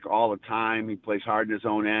on puck all the time. He plays hard in his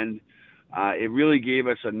own end. It really gave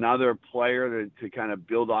us another player to kind of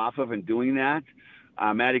build off of in doing that.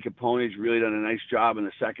 Matty Capone's really done a nice job in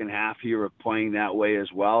the second half here of playing that way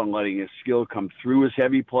as well and letting his skill come through his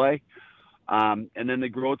heavy play. And then the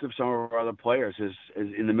growth of some of our other players is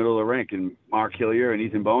in the middle of the rink, and Mark Hillier and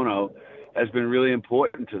Ethan Bono has been really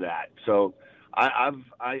important to that. So I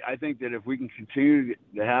think that if we can continue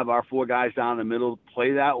to have our 4 guys down the middle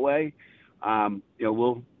play that way,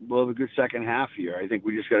 we'll have a good second half here. I think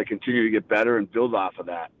we just got to continue to get better and build off of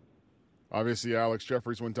that. Obviously, Alex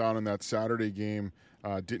Jeffries went down in that Saturday game,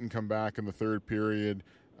 didn't come back in the third period.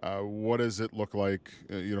 What does it look like,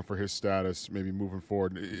 for his status, maybe moving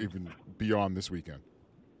forward, even beyond this weekend?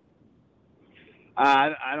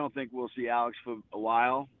 I don't think we'll see Alex for a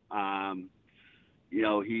while.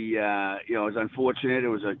 He it was unfortunate. It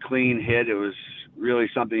was a clean hit. It was really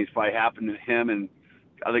something that's probably happened to him and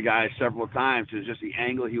other guys several times. It was just the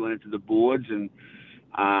angle he went into the boards and,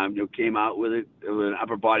 came out with it. It was an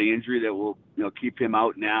upper body injury that will, keep him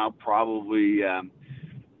out now probably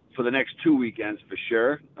for the next 2 weekends for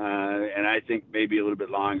sure. And I think maybe a little bit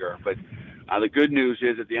longer. But the good news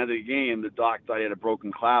is at the end of the game, the doc thought he had a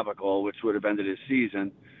broken clavicle, which would have ended his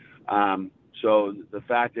season. So the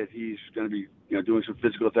fact that he's going to be, doing some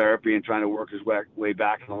physical therapy and trying to work his way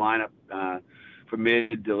back in the lineup from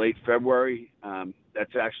mid to late February,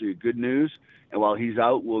 that's actually good news. And while he's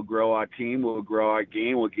out, we'll grow our team, we'll grow our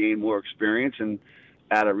game, we'll gain more experience, and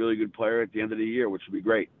add a really good player at the end of the year, which would be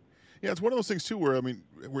great. Yeah, it's one of those things too where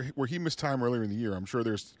where he missed time earlier in the year. I'm sure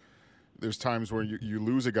there's times where you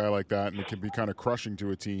lose a guy like that and it can be kind of crushing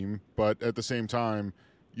to a team, but at the same time,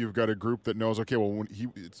 you've got a group that knows, okay, well,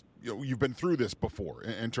 you've been through this before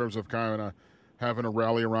in terms of kind of having to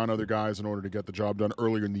rally around other guys in order to get the job done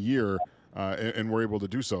earlier in the year, and we're able to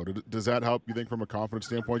do so. Does that help, you think, from a confidence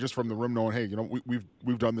standpoint, just from the room knowing, hey,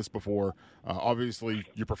 we've done this before? Obviously,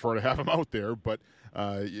 you prefer to have him out there, but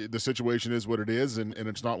the situation is what it is, and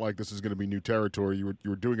it's not like this is going to be new territory. You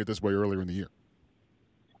were doing it this way earlier in the year.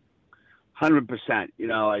 100%.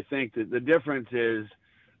 I think that the difference is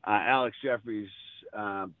Alex Jeffries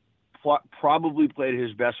probably played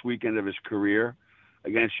his best weekend of his career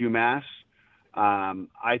against UMass.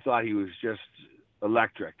 I thought he was just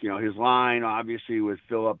electric. His line, obviously, with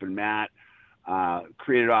Phillip and Matt,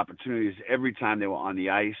 created opportunities every time they were on the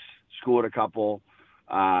ice, scored a couple,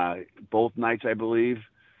 both nights, I believe.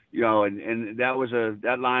 And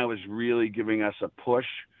that line was really giving us a push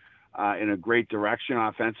in a great direction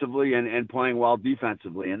offensively and playing well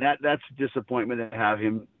defensively. And that's a disappointment to have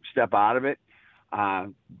him step out of it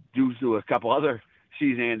due to a couple other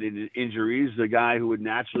season-ending injuries. The guy who would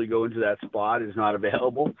naturally go into that spot is not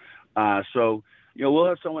available. So we'll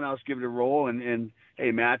have someone else give it a role. And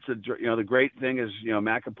hey, Matt's the great thing is,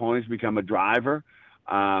 Matt Capone's become a driver.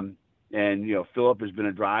 And Phillip has been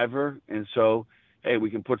a driver. And so, hey, we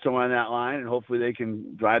can put someone on that line and hopefully they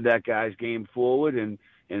can drive that guy's game forward and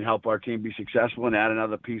help our team be successful and add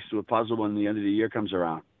another piece to a puzzle when the end of the year comes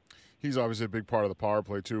around. He's obviously a big part of the power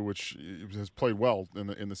play too, which has played well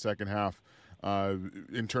in the second half.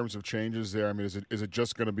 In terms of changes there, I mean, is it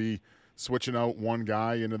just going to be switching out one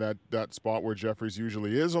guy into that spot where Jeffries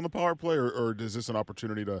usually is on the power play, or is this an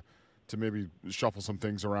opportunity to maybe shuffle some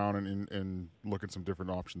things around and look at some different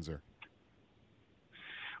options there?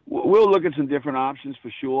 We'll look at some different options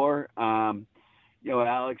for sure.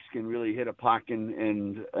 Alex can really hit a puck,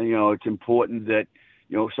 and it's important that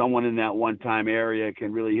someone in that one-time area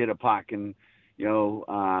can really hit a puck, and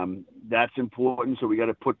that's important. So we got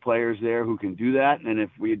to put players there who can do that. And if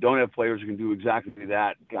we don't have players who can do exactly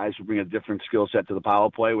that, guys will bring a different skill set to the power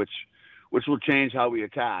play, which will change how we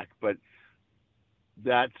attack. But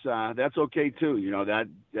that's okay too.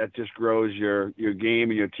 That just grows your game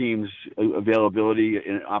and your team's availability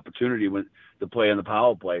and opportunity to play in the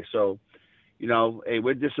power play. So, hey,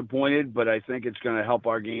 we're disappointed, but I think it's going to help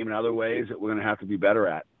our game in other ways that we're going to have to be better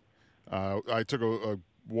at. I took a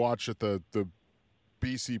watch at the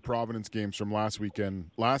BC Providence games from last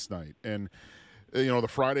night, and the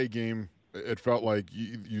Friday game, it felt like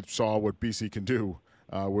you saw what BC can do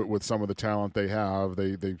with some of the talent they have.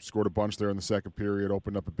 They scored a bunch there in the second period,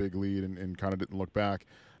 opened up a big lead, and kind of didn't look back.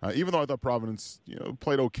 Even though I thought Providence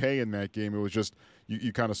played okay in that game, it was just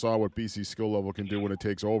you kind of saw what BC's skill level can do when it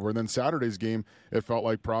takes over. And then Saturday's game, it felt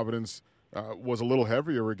like Providence was a little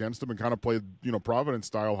heavier against them and kind of played Providence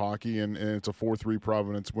style hockey, and it's a 4-3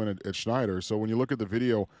 Providence win at Schneider. So when you look at the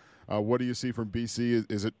video, what do you see from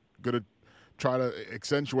BC? Is it going to try to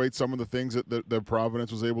accentuate some of the things that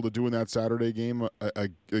Providence was able to do in that Saturday game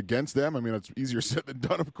against them? I mean, it's easier said than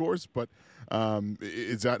done, of course, but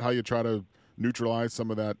is that how you try to neutralize some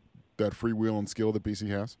of that freewheeling skill that BC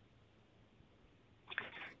has?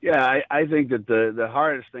 Yeah, I think that the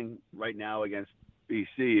hardest thing right now against BC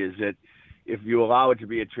is that if you allow it to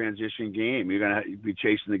be a transition game, you're going to be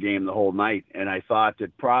chasing the game the whole night. And I thought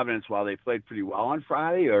that Providence, while they played pretty well on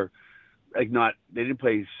Friday, they didn't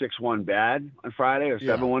play 6-1 bad on Friday or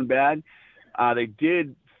 7-1 bad. They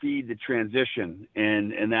did feed the transition,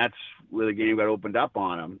 and that's where the game got opened up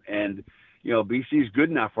on them. And BC's good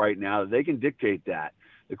enough right now that they can dictate that.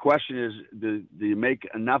 The question is, do you make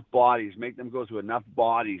enough bodies, make them go through enough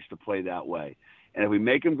bodies to play that way? And if we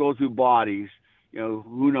make them go through bodies,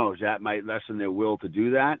 who knows? That might lessen their will to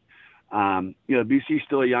do that. BC's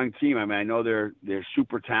still a young team. I mean, I know they're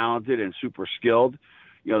super talented and super skilled.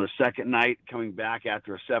 The second night coming back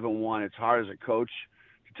after a 7-1, it's hard as a coach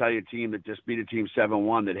to tell your team that just beat a team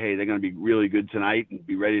 7-1 that, hey, they're going to be really good tonight and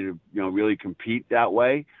be ready to, really compete that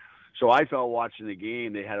way. So I felt watching the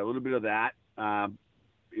game, they had a little bit of that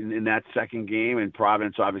in that second game, and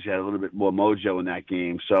Providence obviously had a little bit more mojo in that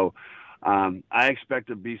game. So I expect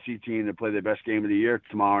the BC team to play their best game of the year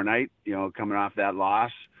tomorrow night, coming off that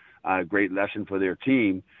loss. Great lesson for their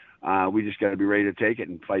team. We just got to be ready to take it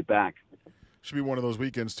and fight back. Should be one of those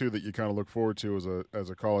weekends too that you kind of look forward to as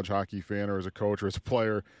a college hockey fan or as a coach or as a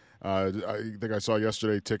player. I think I saw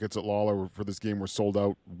yesterday tickets at Lawler for this game were sold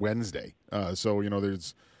out Wednesday. So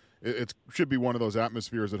it should be one of those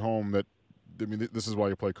atmospheres at home that, I mean, this is why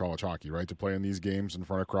you play college hockey, right? To play in these games in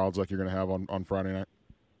front of crowds like you're going to have on Friday night.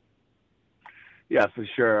 Yeah, for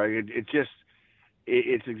sure.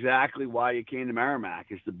 It's exactly why you came to Merrimack,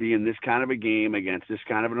 is to be in this kind of a game against this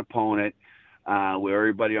kind of an opponent, where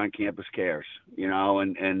everybody on campus cares,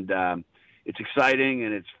 and it's exciting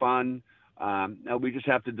and it's fun. Now we just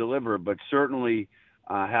have to deliver, but certainly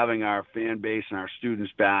having our fan base and our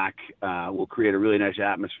students back will create a really nice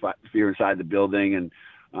atmosphere inside the building, and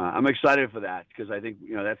I'm excited for that, because I think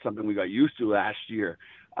that's something we got used to last year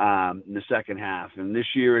in the second half, and this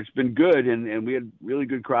year it's been good, and we had really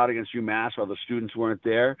good crowd against UMass while the students weren't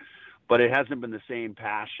there, but it hasn't been the same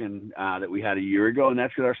passion that we had a year ago, and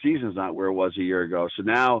that's because our season's not where it was a year ago. So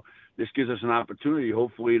now this gives us an opportunity,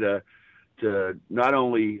 hopefully, to not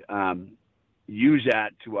only use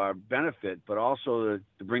that to our benefit, but also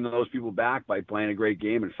to bring those people back by playing a great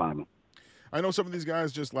game in front of them. I know some of these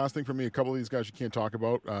guys, just last thing for me, a couple of these guys you can't talk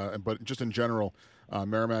about, but just in general,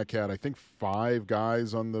 Merrimack had, I think, 5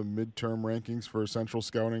 guys on the midterm rankings for Central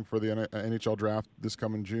Scouting for the NHL draft this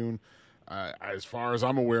coming June. As far as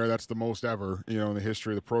I'm aware, that's the most ever, in the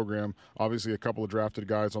history of the program. Obviously, a couple of drafted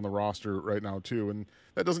guys on the roster right now, too, and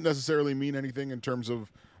that doesn't necessarily mean anything in terms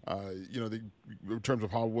of,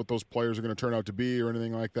 what those players are going to turn out to be or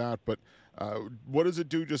anything like that. But what does it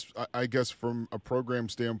do, just, I guess, from a program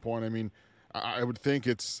standpoint? I mean, I would think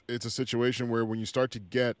it's a situation where when you start to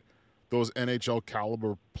get those NHL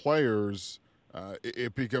caliber players,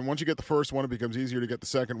 once you get the first one, it becomes easier to get the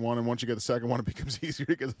second one, and once you get the second one, it becomes easier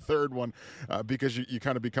to get the third one, because you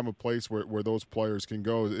kind of become a place where those players can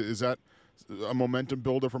go. Is that a momentum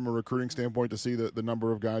builder from a recruiting standpoint to see the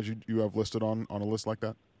number of guys you have listed on a list like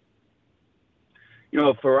that?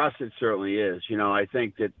 For us, it certainly is. I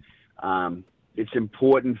think that it's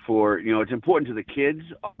important it's important to the kids,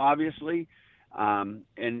 obviously, and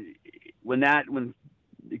when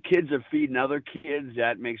the kids are feeding other kids,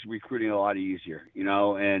 that makes recruiting a lot easier,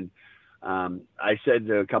 and I said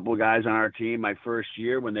to a couple of guys on our team my first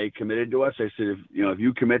year when they committed to us, I said, if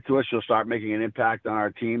you commit to us, you'll start making an impact on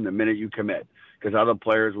our team the minute you commit, because other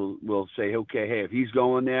players will say, okay, hey, if he's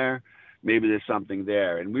going there, maybe there's something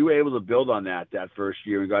there. And we were able to build on that first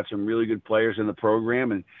year. We got some really good players in the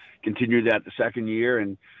program and continued that the second year.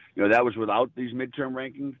 And, that was without these midterm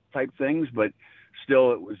ranking type things, but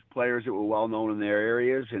still it was players that were well known in their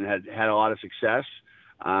areas and had a lot of success.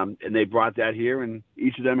 And they brought that here, and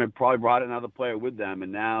each of them had probably brought another player with them.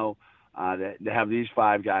 And now to have these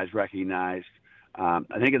 5 guys recognized, I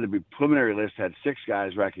think in the preliminary list had 6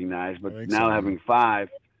 guys recognized, but now having 5,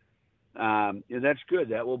 that's good.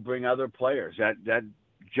 That will bring other players. That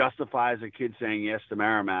justifies a kid saying yes to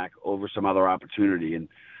Merrimack over some other opportunity, and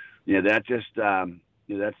that just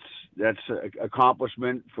that's an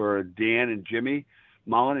accomplishment for Dan and Jimmy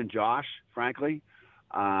Mullen and Josh, frankly.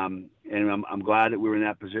 And I'm glad that we're in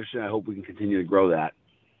that position. I hope we can continue to grow that.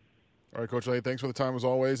 All right, Coach Lay, thanks for the time as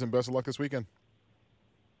always, and best of luck this weekend.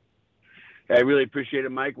 I really appreciate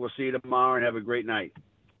it, Mike. We'll see you tomorrow, and have a great night.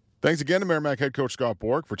 Thanks again to Merrimack head coach Scott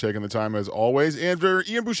Borek for taking the time as always, and for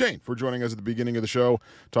Ian Bouchane for joining us at the beginning of the show,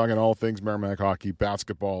 talking all things Merrimack hockey,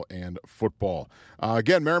 basketball, and football.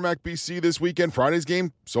 Again, Merrimack BC this weekend. Friday's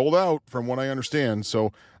game sold out from what I understand,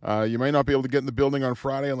 so you may not be able to get in the building on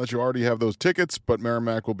Friday unless you already have those tickets, but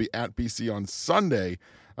Merrimack will be at BC on Sunday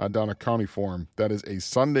down at County Forum. That is a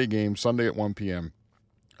Sunday game, Sunday at 1 p.m.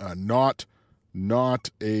 Not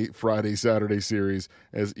a Friday-Saturday series,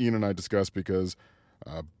 as Ian and I discussed, because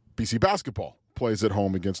BC basketball plays at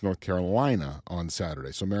home against North Carolina on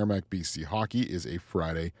Saturday. So Merrimack BC hockey is a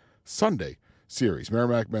Friday-Sunday series.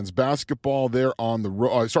 Merrimack men's basketball, they're on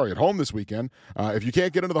at home this weekend. If you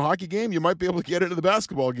can't get into the hockey game, you might be able to get into the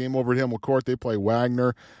basketball game over at Himmel Court. They play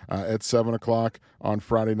Wagner at 7 o'clock on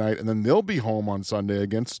Friday night, and then they'll be home on Sunday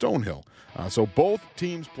against Stonehill. So both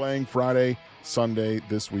teams playing Friday, Sunday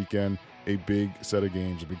this weekend. A big set of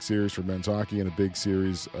games, a big series for men's hockey, and a big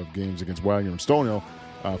series of games against Wagner and Stonehill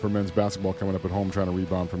for men's basketball coming up at home, trying to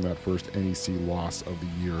rebound from that first NEC loss of the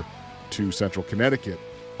year to Central Connecticut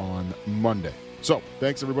on Monday. So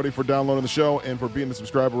thanks, everybody, for downloading the show and for being a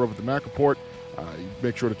subscriber over at the Mac Report.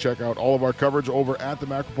 Make sure to check out all of our coverage over at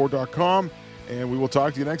themacreport.com, and we will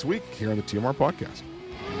talk to you next week here on the TMR Podcast.